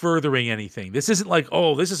not furthering anything. This isn't like,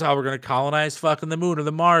 oh, this is how we're gonna colonize fucking the moon or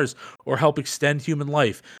the Mars or help extend human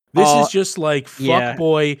life. This Oh is just like fuck yeah.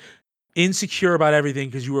 boy, insecure about everything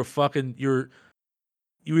because you were fucking you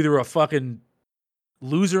either a fucking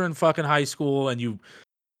loser in fucking high school and you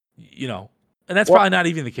know, and that's Well, probably not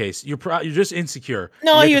even the case. You're just insecure. You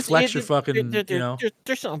no, like he to was. flex your fucking,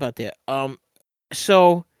 There's something about that.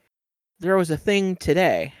 So there was a thing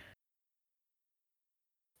today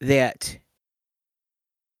that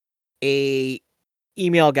a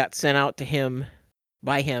email got sent out to him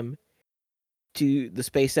by him to the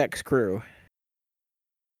SpaceX crew,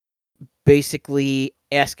 basically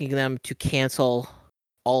asking them to cancel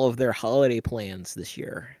all of their holiday plans this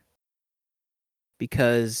year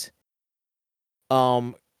because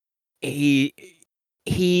um he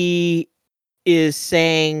he is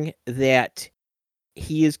saying that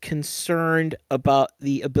he is concerned about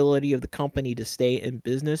the ability of the company to stay in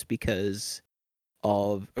business because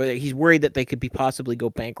he's worried that they could be possibly go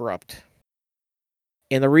bankrupt.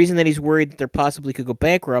 And the reason that he's worried that they possibly could go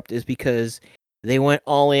bankrupt is because they went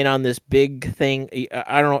all in on this big thing.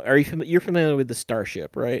 I don't know. Are you're familiar with the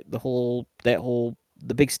Starship, right? The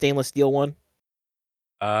big stainless steel one.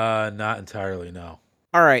 not entirely, no.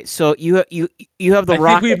 All right. So you have the I think we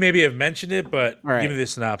rocket. maybe have mentioned it, but All give right. me the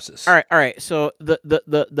synopsis. All right. So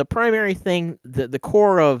the primary thing, the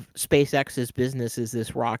core of SpaceX's business is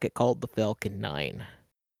this rocket called the Falcon 9,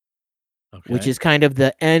 which Okay. is kind of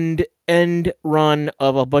the end run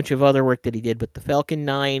of a bunch of other work that he did. But the Falcon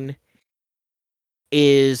 9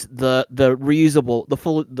 is the reusable,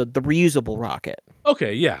 the reusable rocket,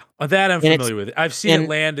 Okay, yeah. That I'm and it's familiar with. I've seen it and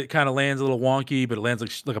land. It kind of lands a little wonky, but it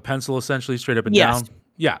lands like a pencil essentially straight up and yes, down.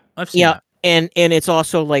 Yeah, I've seen yeah, that. and it's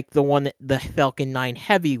also like the one that the Falcon 9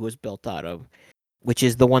 Heavy was built out of, which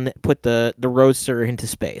is the one that put the Roadster into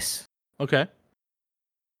space. Okay.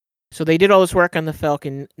 So they did all this work on the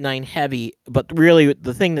Falcon 9 Heavy, but really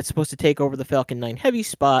the thing that's supposed to take over the Falcon 9 Heavy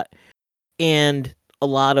spot and a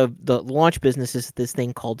lot of the launch business is this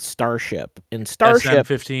thing called Starship. And Starship,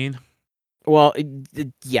 SM-15. well,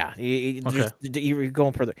 yeah, Okay. you're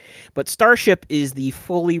going further. But Starship is the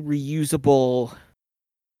fully reusable,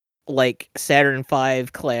 like Saturn V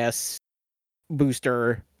class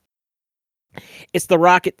booster. It's the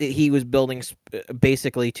rocket that he was building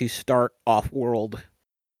basically to start off-world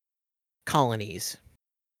colonies.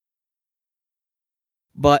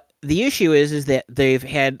 But the issue is that they've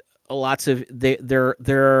had lots of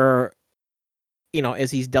they're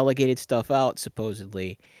as he's delegated stuff out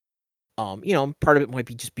supposedly. Part of it might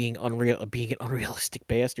be just being being an unrealistic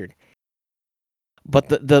bastard. But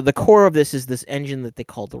the core of this is this engine that they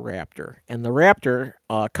call the Raptor, and the Raptor,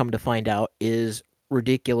 come to find out, is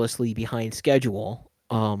ridiculously behind schedule.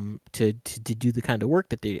 To do the kind of work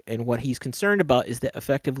that they, and what he's concerned about is that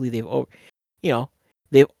effectively they've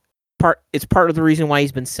it's part of the reason why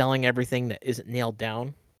he's been selling everything that isn't nailed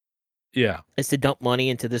down. Yeah. Is to dump money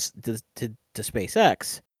into this to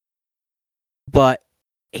SpaceX. But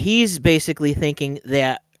he's basically thinking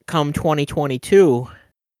that come 2022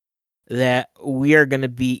 that we are going to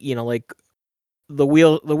be, like the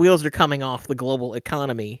wheels are coming off the global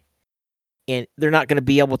economy, and they're not going to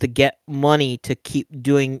be able to get money to keep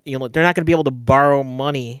doing, they're not going to be able to borrow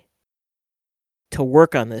money to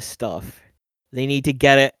work on this stuff. They need to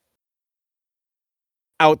get it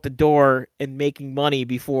out the door and making money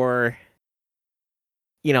before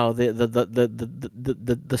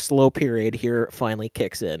the slow period here finally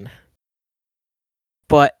kicks in.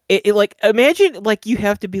 But it like, imagine like you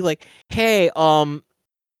have to be like, hey, I'm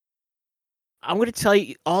gonna tell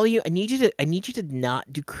you I need you to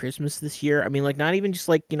not do Christmas this year. I mean, like, not even just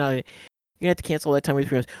like, you're gonna have to cancel that time with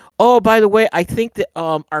Christmas. Oh, by the way, I think that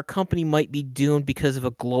our company might be doomed because of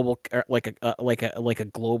a global like a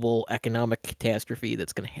global economic catastrophe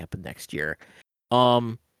that's gonna happen next year.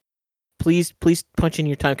 Please punch in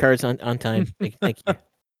your time cards on time. Thank you.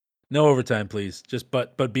 No overtime, please. Just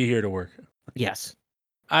but be here to work. Yes.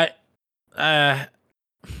 I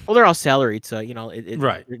Well, they're all salaried, so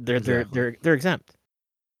right. they're Exactly. they're exempt.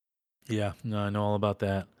 Yeah, no, I know all about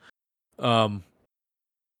that. I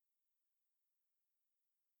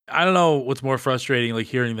don't know what's more frustrating, like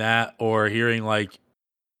hearing that or hearing like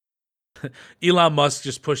Elon Musk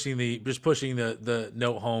just pushing the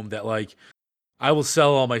note home that like I will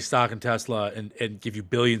sell all my stock in Tesla and give you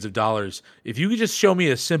billions of dollars if you could just show me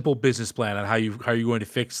a simple business plan on how you're going to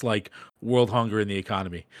fix like world hunger in the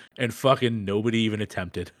economy. And fucking nobody even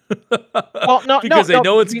attempted. Well, no, Because they no.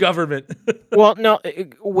 know it's government. Well, no.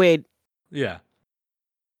 Wait. Yeah.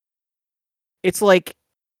 It's like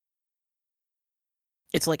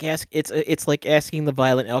It's like it's like asking the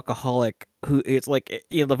violent alcoholic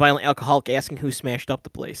the violent alcoholic asking who smashed up the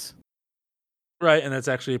place. Right, and that's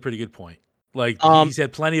actually a pretty good point. Like Um, he's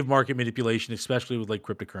had plenty of market manipulation, especially with like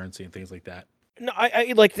cryptocurrency and things like that. no,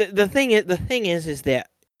 I like the thing is that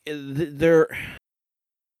they're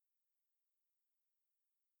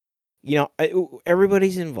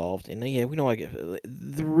everybody's involved, and yeah, we know I get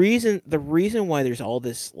the reason why there's all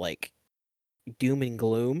this like doom and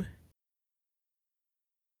gloom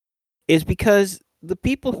is because the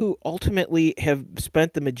people who ultimately have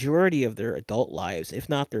spent the majority of their adult lives, if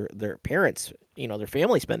not their parents, their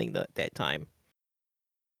family spending that time,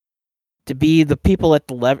 to be the people at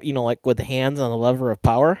the lever, like with the hands on the lever of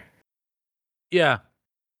power, Yeah,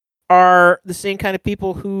 are the same kind of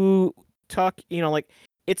people who talk, like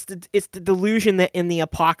it's the delusion that in the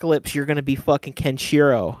apocalypse you're going to be fucking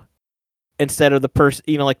Kenshiro instead of the person,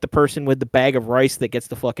 like the person with the bag of rice that gets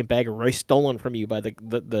the fucking bag of rice stolen from you by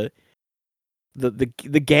the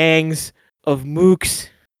gangs of mooks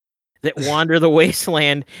that wander the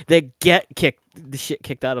wasteland that get the shit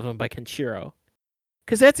kicked out of them by Kenshiro.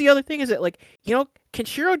 Because that's the other thing is that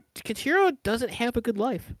Kenshiro doesn't have a good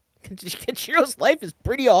life. Kenshiro's life is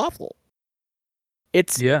pretty awful.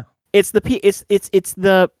 It's yeah, it's the it's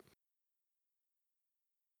the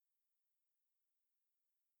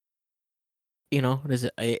what is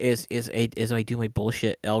it is I do my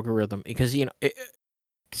bullshit algorithm because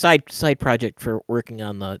side project for working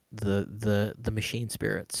on the machine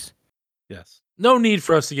spirits. yes. No need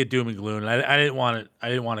for us to get doom and gloom. I didn't want it. I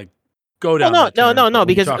didn't want to go Well, down that turn. But no, when you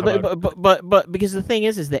because talk about but because the thing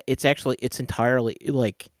is that it's entirely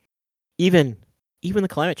like even the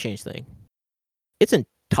climate change thing, it's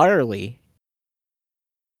entirely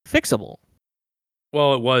fixable.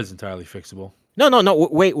 well, it was entirely fixable. No,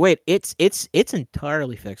 wait, it's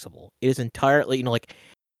entirely fixable. It is entirely, like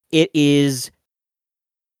it is.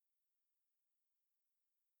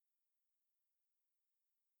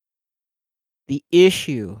 The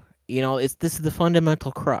issue, this is the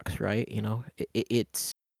fundamental crux, right?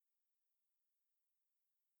 It's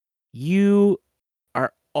you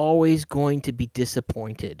are always going to be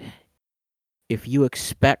disappointed if you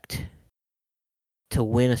expect to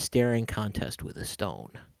win a staring contest with a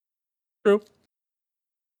stone. True.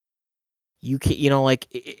 You can, like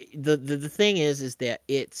the thing is that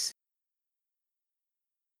it's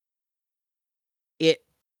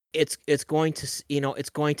going to it's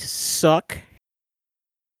going to suck.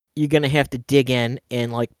 You're gonna have to dig in,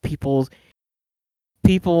 and like people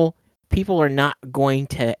are not going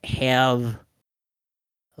to have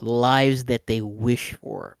lives that they wish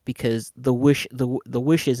for because the wish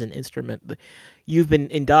is an instrument. You've been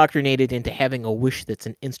indoctrinated into having a wish that's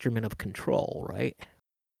an instrument of control, right?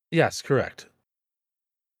 Yes, correct.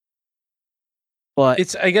 But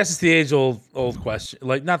I guess it's the age old question.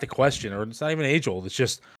 Like not the question, or it's not even age old. It's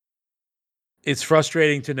just it's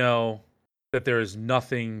frustrating to know that there is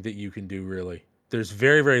nothing that you can do really. There's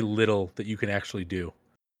very, very little that you can actually do.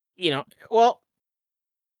 well,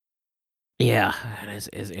 yeah, as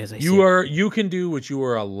I said, You can do what you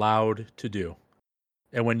are allowed to do.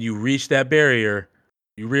 And when you reach that barrier,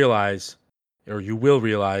 you realize or you will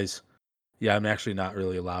realize, yeah, I'm actually not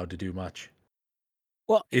really allowed to do much.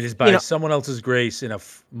 well, It is by someone else's grace in a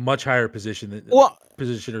much higher well,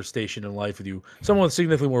 position or station in life with you, someone with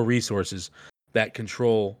significantly more resources that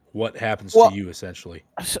control what happens to well, you essentially.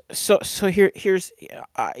 so here's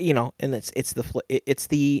and it's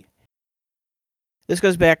the this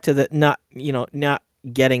goes back to the not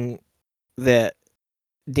getting that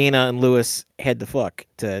Dana and Lewis had to fuck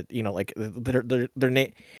to like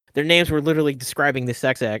their names were literally describing the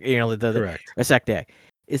sex act, Correct. the sex act.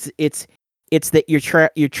 It's that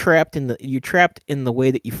you're trapped in the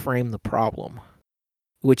way that you frame the problem,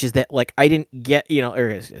 which is that like I didn't get or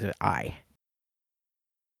is it I.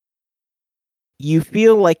 You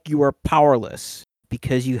feel like you are powerless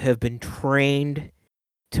because you have been trained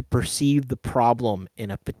to perceive the problem in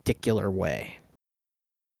a particular way.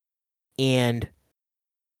 And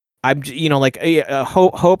I'm, like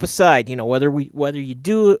hope aside, whether you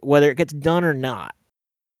do it, whether it gets done or not.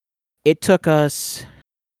 It took us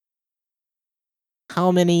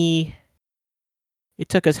how many? It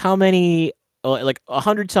took us how many? Like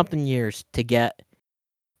 100-something years to get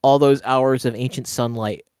all those hours of ancient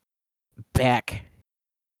sunlight back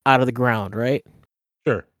out of the ground, right?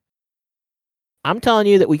 Sure. I'm telling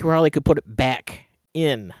you that we probably could put it back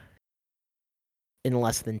in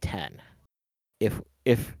less than 10. If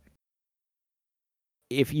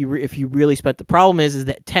you really spent. The problem is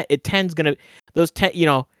that 10's gonna those 10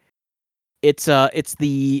 it's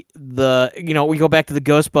the we go back to the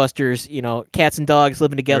Ghostbusters, cats and dogs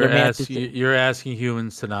living together. You're asking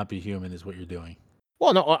humans to not be human, is what you're doing.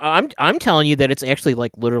 Well, no, I'm telling you that it's actually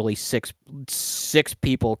like literally six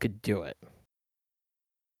people could do it.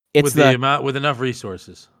 It's with enough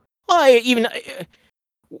resources. Even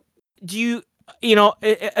do you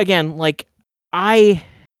again, like I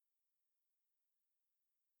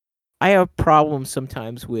have problems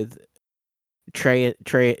sometimes with Trey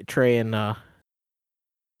and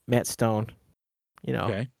Matt Stone,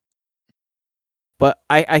 Okay. But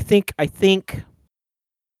I think.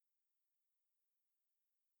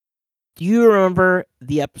 Do you remember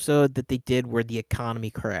the episode that they did where the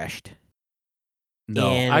economy crashed? No,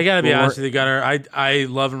 I gotta be honest with you, Gunnar. I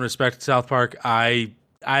love and respect South Park. I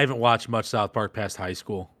haven't watched much South Park past high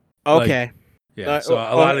school. Okay. So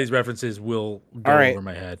a lot of these references will go over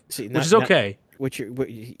my head, which is okay.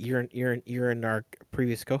 You're in our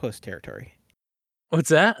previous co-host territory. What's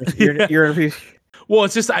that? You're in previous... Well,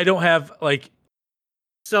 it's just I don't have like.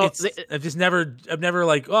 So I've never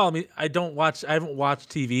like. Oh, I haven't watched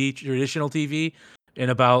TV, traditional TV, in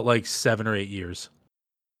about like 7 or 8 years.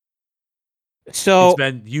 So it's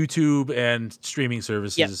been YouTube and streaming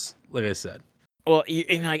services, like I said. Well,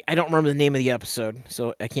 I don't remember the name of the episode,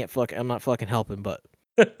 so I can't I'm not fucking helping. But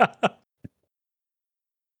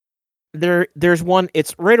there's one.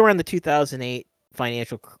 It's right around the 2008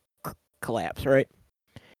 financial collapse, right?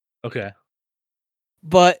 Okay.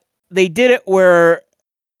 But they did it where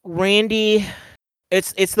Randy,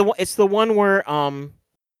 it's the one where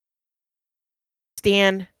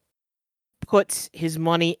Stan puts his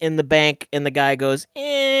money in the bank and the guy goes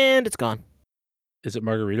and it's gone. Is it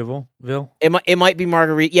Margaritaville? It might be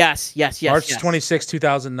Margarita. Yes. March 26,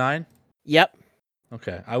 2009. Yep.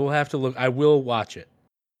 Okay, I will have to look. I will watch it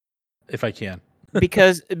if I can.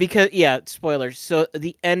 because yeah, spoilers. So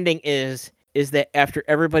the ending is that after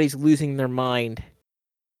everybody's losing their mind,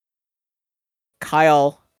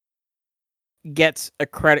 Kyle gets a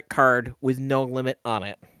credit card with no limit on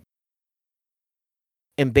it.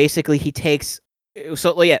 And basically he takes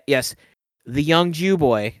the young Jew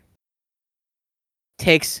boy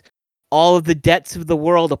takes all of the debts of the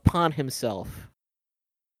world upon himself.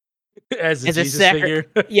 As a Jesus figure?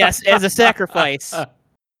 Yes, as a sacrifice.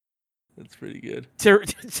 That's pretty good.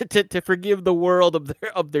 To forgive the world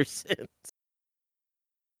of their sins.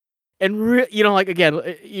 And again,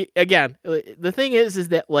 the thing is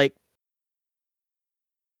that like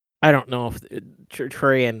I don't know if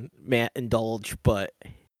Trey and Matt indulge, but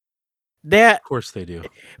that of course they do.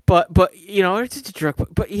 But it's just a joke.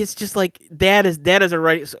 But it's just like that is a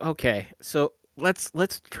right. Okay, so let's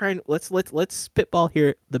try and let's spitball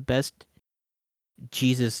here the best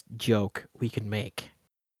Jesus joke we can make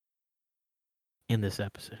in this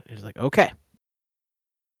episode. It's like, okay,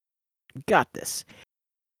 got this.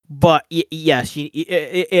 But yes,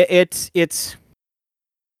 it's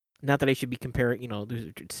not that I should be comparing.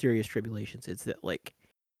 There's serious tribulations. It's that like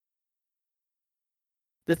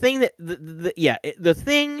the thing that the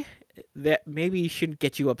thing that maybe shouldn't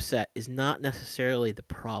get you upset is not necessarily the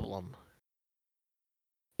problem.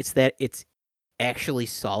 It's that it's actually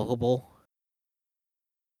solvable,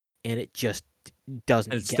 and it just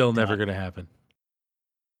doesn't. It's still never going to happen.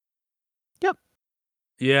 Yep.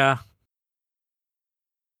 Yeah.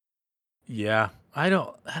 Yeah. I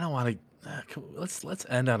don't want to. Let's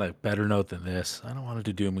end on a better note than this. I don't want to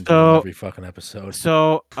do doom and gloom every fucking episode.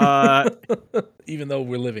 So, even though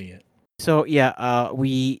we're living it. So yeah,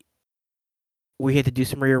 we had to do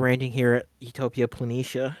some rearranging here at Utopia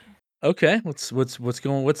Planitia. Okay, what's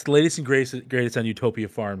going? What's the latest and greatest on Utopia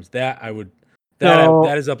Farms? That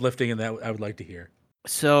is uplifting, and that I would like to hear.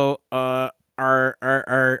 So, our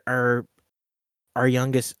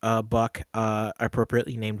youngest buck,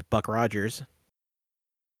 appropriately named Buck Rogers,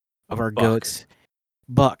 of our goats,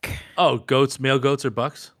 Buck. Oh, goats, male goats or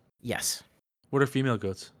bucks? Yes. What are female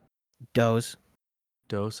goats? Does.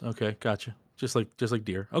 Okay, gotcha. Just like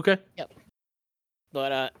deer. Okay. Yep.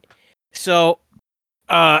 But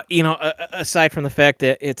aside from the fact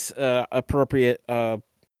that it's appropriate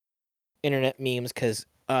internet memes, because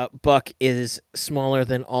Buck is smaller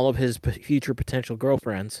than all of his future potential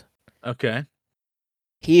girlfriends. Okay.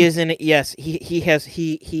 He is in. Yes, he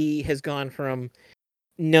has gone from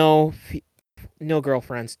no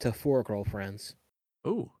girlfriends to 4 girlfriends.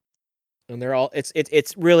 Ooh. And they're all.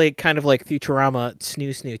 It's really kind of like Futurama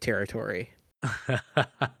snoo territory.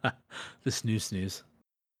 The snooze.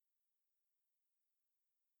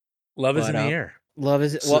 Love is in the air. Love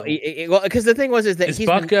is well, because the thing was is that is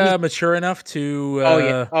Buck mature enough to?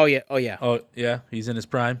 Oh yeah. He's in his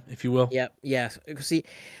prime, if you will. Yeah. Yes. See,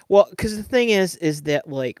 well, because the thing is that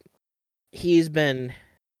like he's been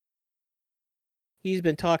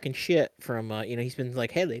talking shit from he's been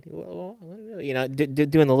like, hey lady,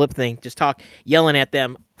 doing the lip thing, just yelling at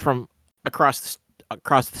them from across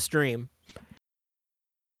the stream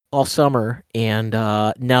all summer. And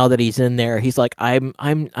now that he's in there, he's like, I'm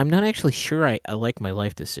not actually sure I like my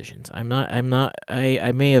life decisions. I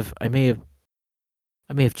may have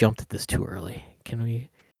jumped at this too early. Can we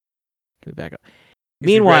back up?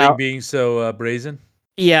 He's regretting Meanwhile, being so brazen.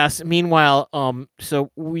 yes. Meanwhile,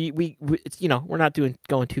 so we it's, we're not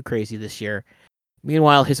going too crazy this year.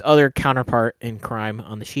 Meanwhile, his other counterpart in crime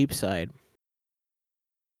on the sheep side,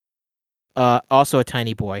 also a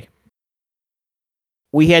tiny boy.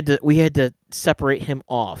 We had to separate him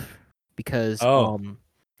off because Oh,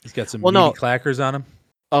 he's got some well, meaty no, clackers on him.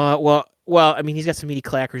 I mean, he's got some meaty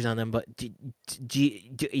clackers on them, but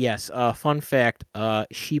yes. Fun fact: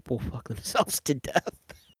 sheep will fuck themselves to death.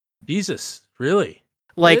 Jesus, really?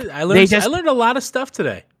 Like I they learned I just, learned a lot of stuff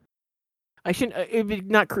today. I shouldn't. It'd be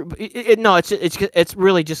not. No, it's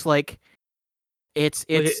really just like it's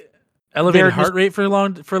Like they're elevated just heart rate for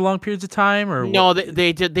long periods of time, or what? no.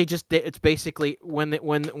 It's basically when the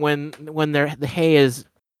hay is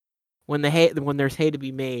when there's hay to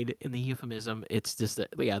be made in the euphemism. It's just that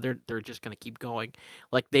they're just gonna keep going.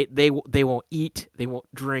 Like they won't eat, they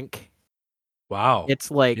won't drink. Wow,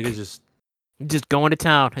 It's it is like just going to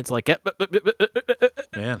town. It's like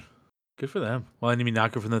man, good for them. Well, I mean,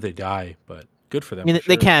 not good for them that they die, but good for I them mean, for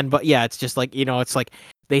they sure. can, but yeah, it's just like it's like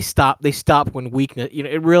they stop when weakness.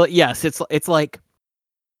 It really it's like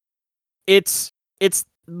it's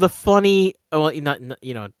the funny. Well, not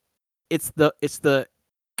it's the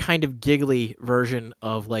kind of giggly version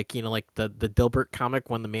of like like the Dilbert comic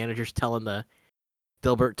when the manager's telling the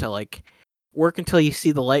Dilbert to like work until you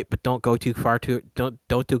see the light, but don't go too far to it. Don't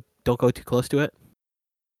go too close to it.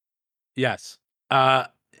 Yes. I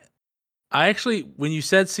actually, when you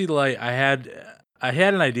said see the light, I had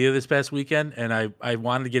an idea this past weekend, and I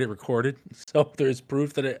wanted to get it recorded. So there's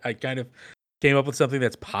proof that I kind of came up with something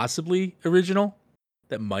that's possibly original,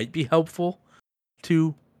 that might be helpful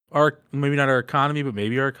to our, maybe not our economy, but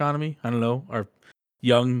maybe our economy. I don't know, our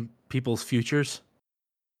young people's futures.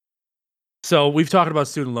 So we've talked about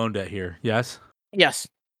student loan debt here, yes. Yes,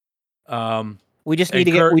 Um, we just need and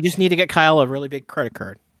to get Kurt, Kyle a really big credit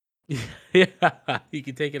card. yeah, he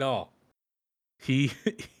can take it all. He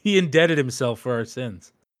he indebted himself for our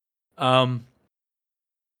sins. Um,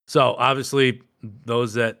 so obviously,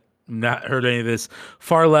 those that not heard any of this,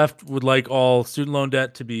 far left would like all student loan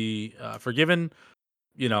debt to be forgiven.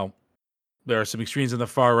 You know, there are some extremes in the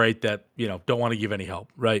far right that don't want to give any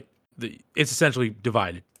help. Right? It's essentially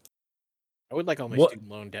divided. I would like all my What? student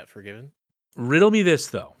loan debt forgiven. Riddle me this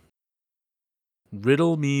though.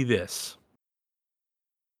 Riddle me this.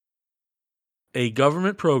 A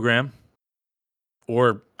government program,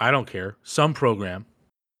 or I don't care, some program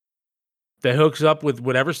that hooks up with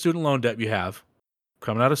whatever student loan debt you have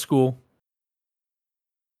coming out of school,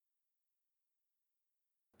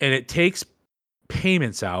 and it takes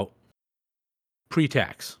payments out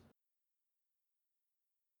pre-tax.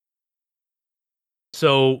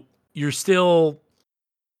 So you're still,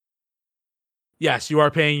 yes, you are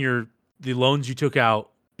paying the loans you took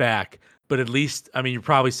out back, but at least, I mean, you're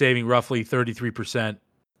probably saving roughly 33%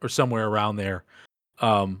 or somewhere around there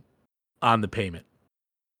on the payment.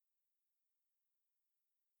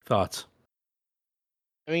 Thoughts?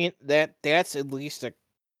 I mean that's at least a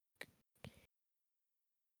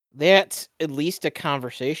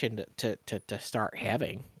conversation to start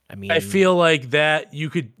having. I I mean, feel like that you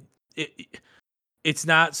could. It's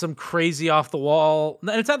not some crazy off the wall.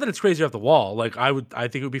 It's not that it's crazy off the wall. Like I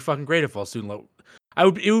think it would be fucking great if all student loan.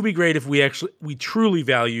 It would be great if we truly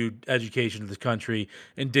valued education in this country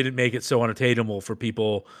and didn't make it so unattainable for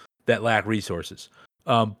people that lack resources.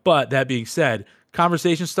 But that being said,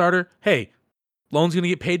 conversation starter. Hey, loan's gonna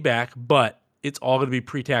get paid back, but it's all gonna be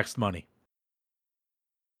pre-taxed money.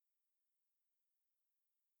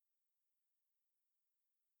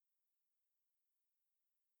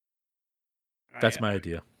 That's my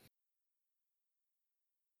idea.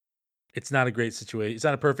 It's not a great situation. It's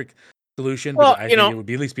not a perfect solution, but well, I think it would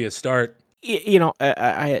be at least be a start.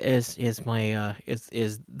 as my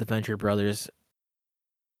is the Venture Brothers,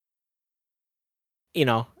 you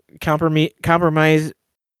know, compromise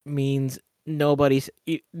means nobody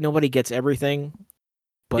gets everything,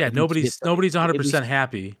 but Yeah, at least you get nobody's at least 100%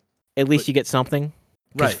 happy, at but least you get something.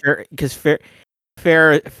 Because right.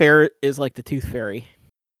 fair is like the tooth fairy.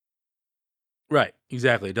 Right,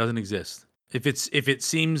 exactly. It doesn't exist. If it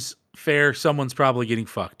seems fair, someone's probably getting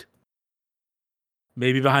fucked.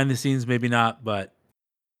 Maybe behind the scenes, maybe not, but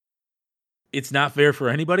it's not fair for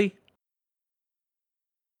anybody.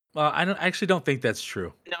 I actually don't think that's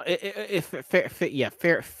true. No, if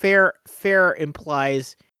fair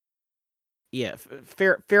implies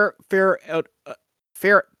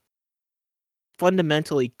fair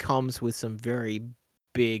fundamentally comes with some very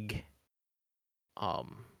big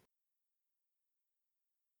um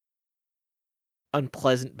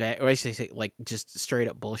unpleasant or I should say like just straight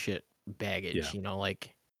up bullshit baggage, Yeah.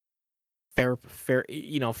 like fair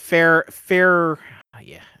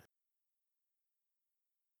yeah.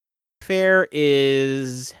 Fair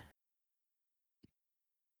is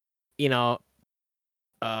you know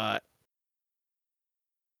uh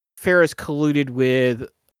fair is colluded with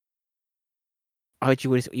how you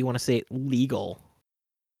want to say it, legal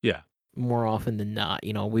Yeah. more often than not.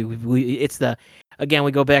 We it's the again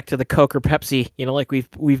we go back to the Coke or Pepsi. Like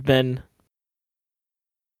we've been.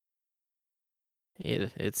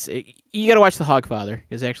 You got to watch The Hogfather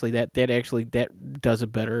because actually that does a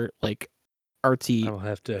better like I artsy will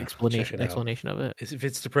have to check it out. explanation of it. If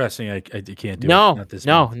it's depressing, I can't do it. No, Not this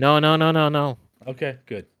no, month. no, no, no, no, no. Okay,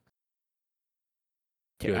 good.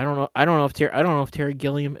 I don't know. I don't know if Terry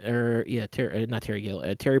Gilliam or not Terry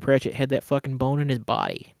Gilliam. Terry Pratchett had that fucking bone in his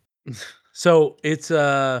body. So it's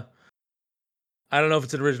I don't know if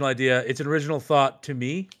it's an original idea. It's an original thought to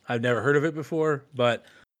me. I've never heard of it before, but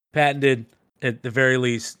patented at the very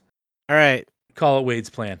least. All right. Call it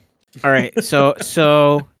Wade's plan. All right. So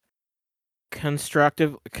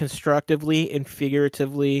constructively and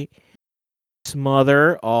figuratively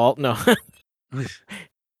smother all no.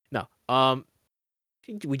 No.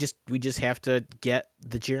 We just have to get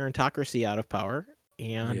the gerontocracy out of power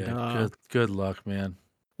and yeah, good luck, man.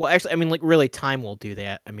 well, actually, I mean, like, really, time will do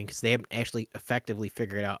that. I mean, because they haven't actually effectively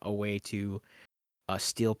figured out a way to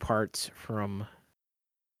steal parts from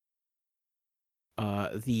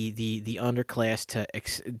the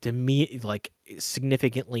underclass like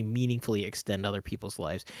significantly, meaningfully extend other people's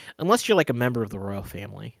lives, unless you're like a member of the royal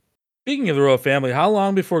family. Speaking of the royal family, how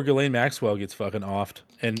long before Ghislaine Maxwell gets fucking offed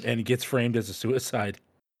and gets framed as a suicide?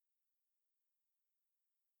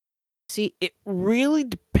 See, it really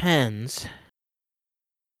depends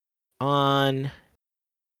on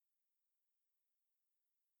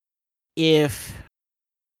if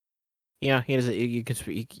your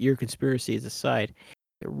conspiracies aside,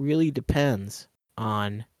 it really depends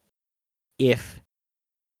on if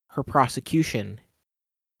her prosecution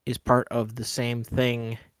is part of the same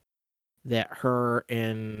thing that her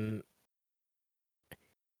and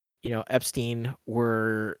Epstein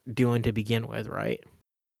were doing to begin with, right?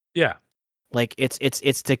 Yeah. Like it's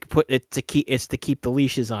to keep the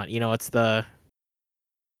leashes on. It's the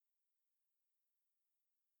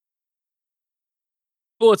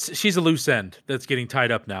Well, she's a loose end that's getting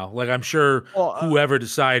tied up now. Like I'm sure whoever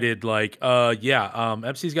decided, like,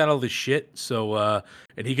 Epstein's got all this shit, so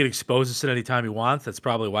and he can expose us at any time he wants. That's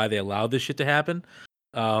probably why they allowed this shit to happen.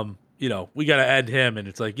 We got to end him, and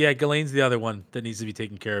it's like, yeah, Ghislaine's the other one that needs to be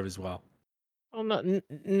taken care of as well. well,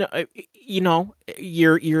 no,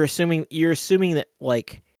 you're assuming that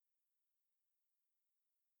like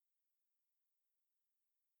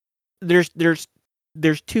there's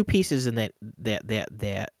two pieces in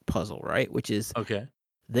that puzzle, right? Which is Okay.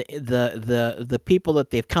 the people that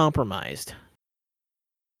they've compromised.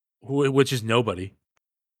 Which is nobody.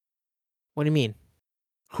 What do you mean?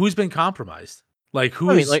 Who's been compromised? Like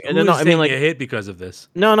I mean, like, who no, is I mean, taking like, a hit because of this?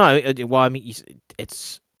 no, well, I mean,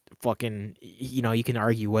 it's fucking. You can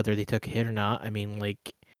argue whether they took a hit or not. I mean,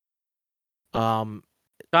 like,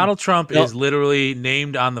 Donald Trump no, is literally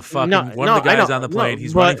named on the no, fucking one of no, the I guys know, on the no, plane.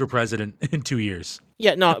 He's running but for president in 2 years.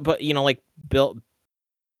 yeah, no, but like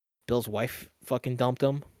Bill's wife fucking dumped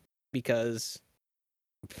him because,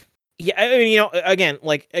 yeah, I mean, again,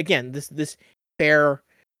 this fair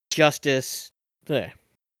justice.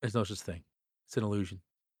 There's no such thing. It's an illusion.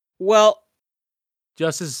 Well,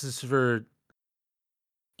 Justice is for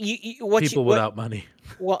what people without money.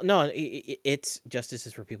 Well, no, it's justice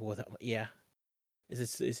is for people without. Yeah, is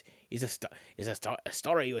a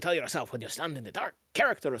story you tell yourself when you stand in the dark.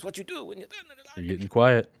 Character is what you do when you stand in the dark. You're getting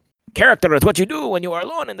quiet. Character is what you do when you are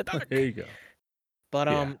alone in the dark. There you go. But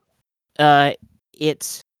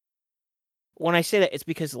it's when I say that, it's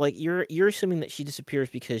because like you're assuming that she disappears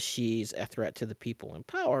because she's a threat to the people in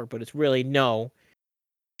power, but it's really no.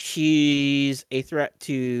 She's a threat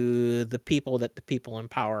to the people that the people in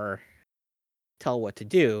power tell what to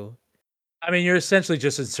do. I mean, you're essentially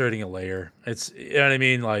just inserting a layer. It's, you know what I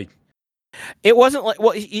mean? Like, it wasn't like,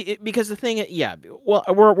 well, because the thing, yeah. Well,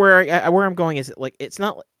 where I'm going is like it's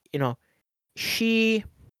not, she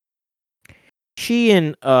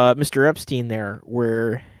and Mr. Epstein there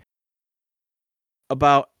were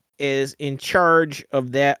about as in charge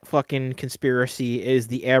of that fucking conspiracy as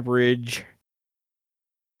the average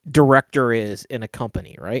director is in a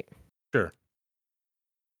company, right? Sure.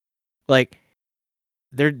 Like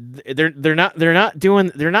they're not doing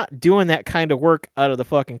that kind of work out of the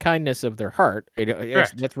fucking kindness of their heart.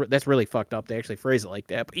 Correct. That's really fucked up to actually phrase it like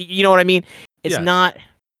that. But you know what I mean? It's Yes. not.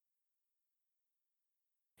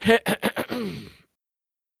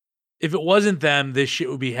 If it wasn't them, this shit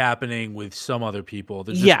would be happening with some other people.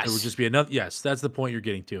 There would Yes. just be another. Yes, that's the point you're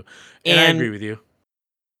getting to, and I agree with you.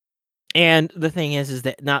 And the thing is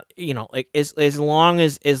that not, you know, like as long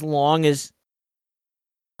as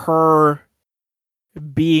her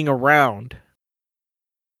being around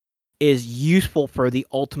is useful for the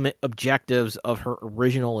ultimate objectives of her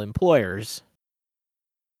original employers,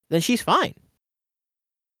 then she's fine.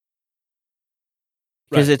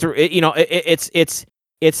 Because Right.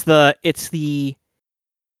 it's the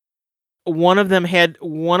one of them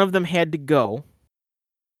had to go.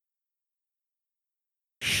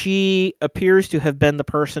 She appears to have been the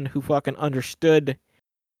person who fucking understood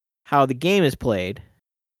how the game is played.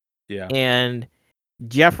 Yeah. And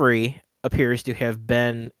Jeffrey appears to have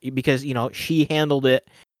been, because you know she handled it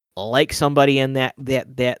like somebody in that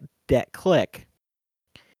clique.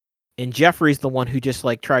 And Jeffrey's the one who just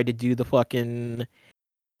like tried to do the fucking,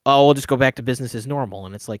 oh, we'll just go back to business as normal.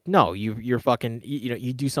 And it's like, no, you're fucking, you know,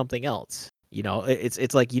 you do something else. You know,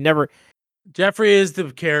 it's like you never. Jeffrey is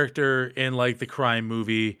the character in like the crime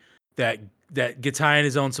movie that gets high in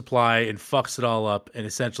his own supply and fucks it all up, and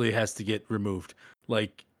essentially has to get removed.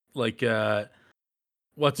 Like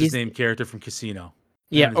what's his name? Character from Casino. Him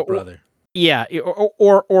Yeah, and his brother. Yeah,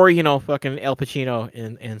 or you know, fucking Al Pacino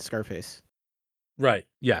in Scarface. Right.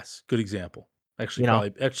 Yes. Good example. Actually, You know,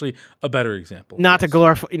 probably a better example. not to Yes.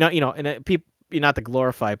 glorify, and people, not to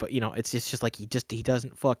glorify, but you know, it's just like he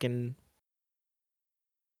doesn't fucking,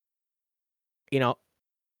 you know.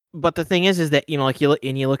 But the thing is that, you know, like you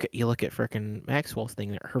look at freaking Maxwell's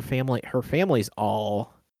thing. Her family's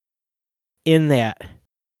all in that.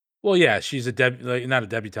 Well, yeah, she's not a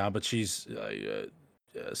debutante, but she's a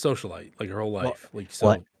socialite like her whole life. Like so.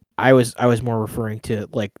 What I was more referring to,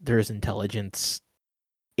 like, there's intelligence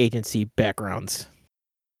agency backgrounds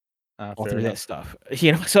all through that stuff.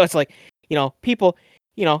 You know, so it's like, you know, people,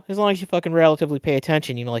 you know, as long as you fucking relatively pay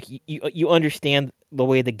attention, you know, like you understand the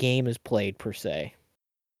way the game is played per se.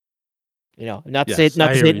 You know, not to say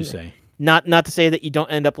not to say that you don't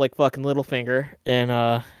end up like fucking Littlefinger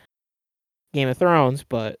in Game of Thrones,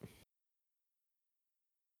 but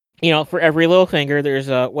you know, for every Littlefinger there's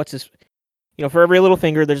for every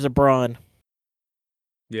Littlefinger there's a Bronn.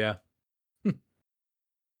 Yeah.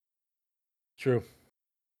 True.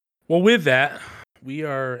 Well, with that, we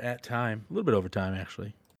are at time. A little bit over time,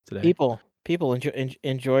 actually, today. People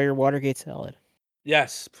enjoy your Watergate salad.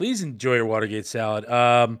 Yes, please enjoy your Watergate salad.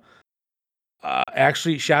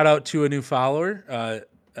 Actually, shout out to a new follower,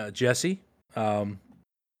 Jesse.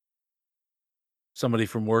 Somebody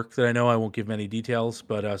from work that I know. I won't give many details,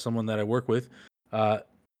 but someone that I work with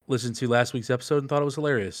listened to last week's episode and thought it was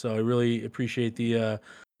hilarious. So I really appreciate the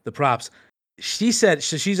props. She said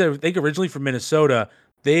she's I think originally from Minnesota.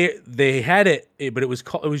 They had it, but it was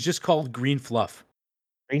just called Green Fluff.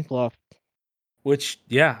 Green Fluff. Which,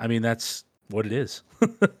 yeah, I mean that's what it is.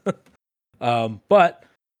 But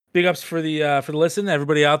big ups for the listen,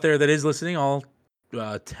 everybody out there that is listening. All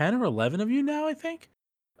 10 or 11 of you now, I think.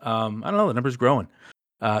 I don't know. The number's growing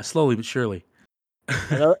slowly but surely.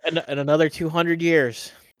 another 200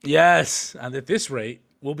 years. Yes, and at this rate,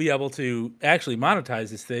 we'll be able to actually monetize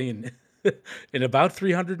this thing in about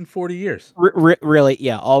 340 years. Really,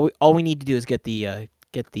 yeah. All we need to do is get the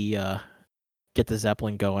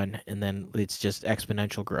Zeppelin going, and then it's just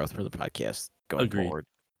exponential growth for the podcast going forward.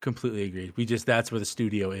 Completely agreed. That's where the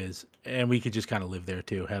studio is, and we could just kind of live there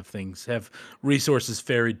too. Have resources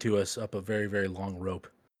ferried to us up a very, very long rope.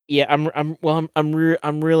 Yeah,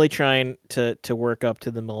 I'm really trying to work up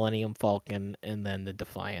to the Millennium Falcon and then the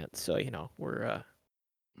Defiant. So, you know,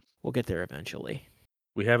 we'll get there eventually.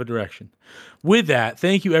 We have a direction. With that,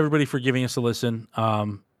 thank you everybody for giving us a listen.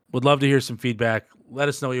 Would love to hear some feedback. Let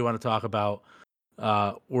us know what you want to talk about.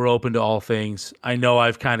 We're open to all things. I know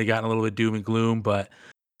I've kind of gotten a little bit doom and gloom, but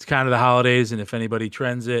it's kind of the holidays, and if anybody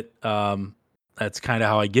trends it, that's kind of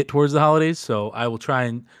how I get towards the holidays. So I will try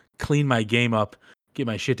and clean my game up, get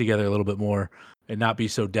my shit together a little bit more, and not be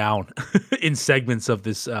so down in segments of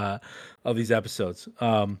this of these episodes.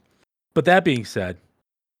 But that being said,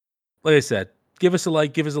 like I said, give us a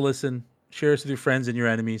like, give us a listen, share us with your friends and your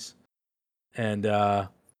enemies, and I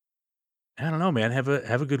don't know, man. Have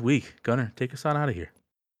a good week, Gunnar. Take us on out of here.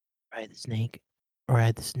 Ride the snake,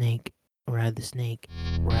 ride the snake, Ride the snake,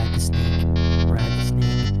 ride the snake, ride the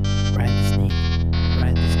snake, ride the snake,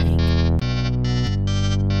 ride the snake.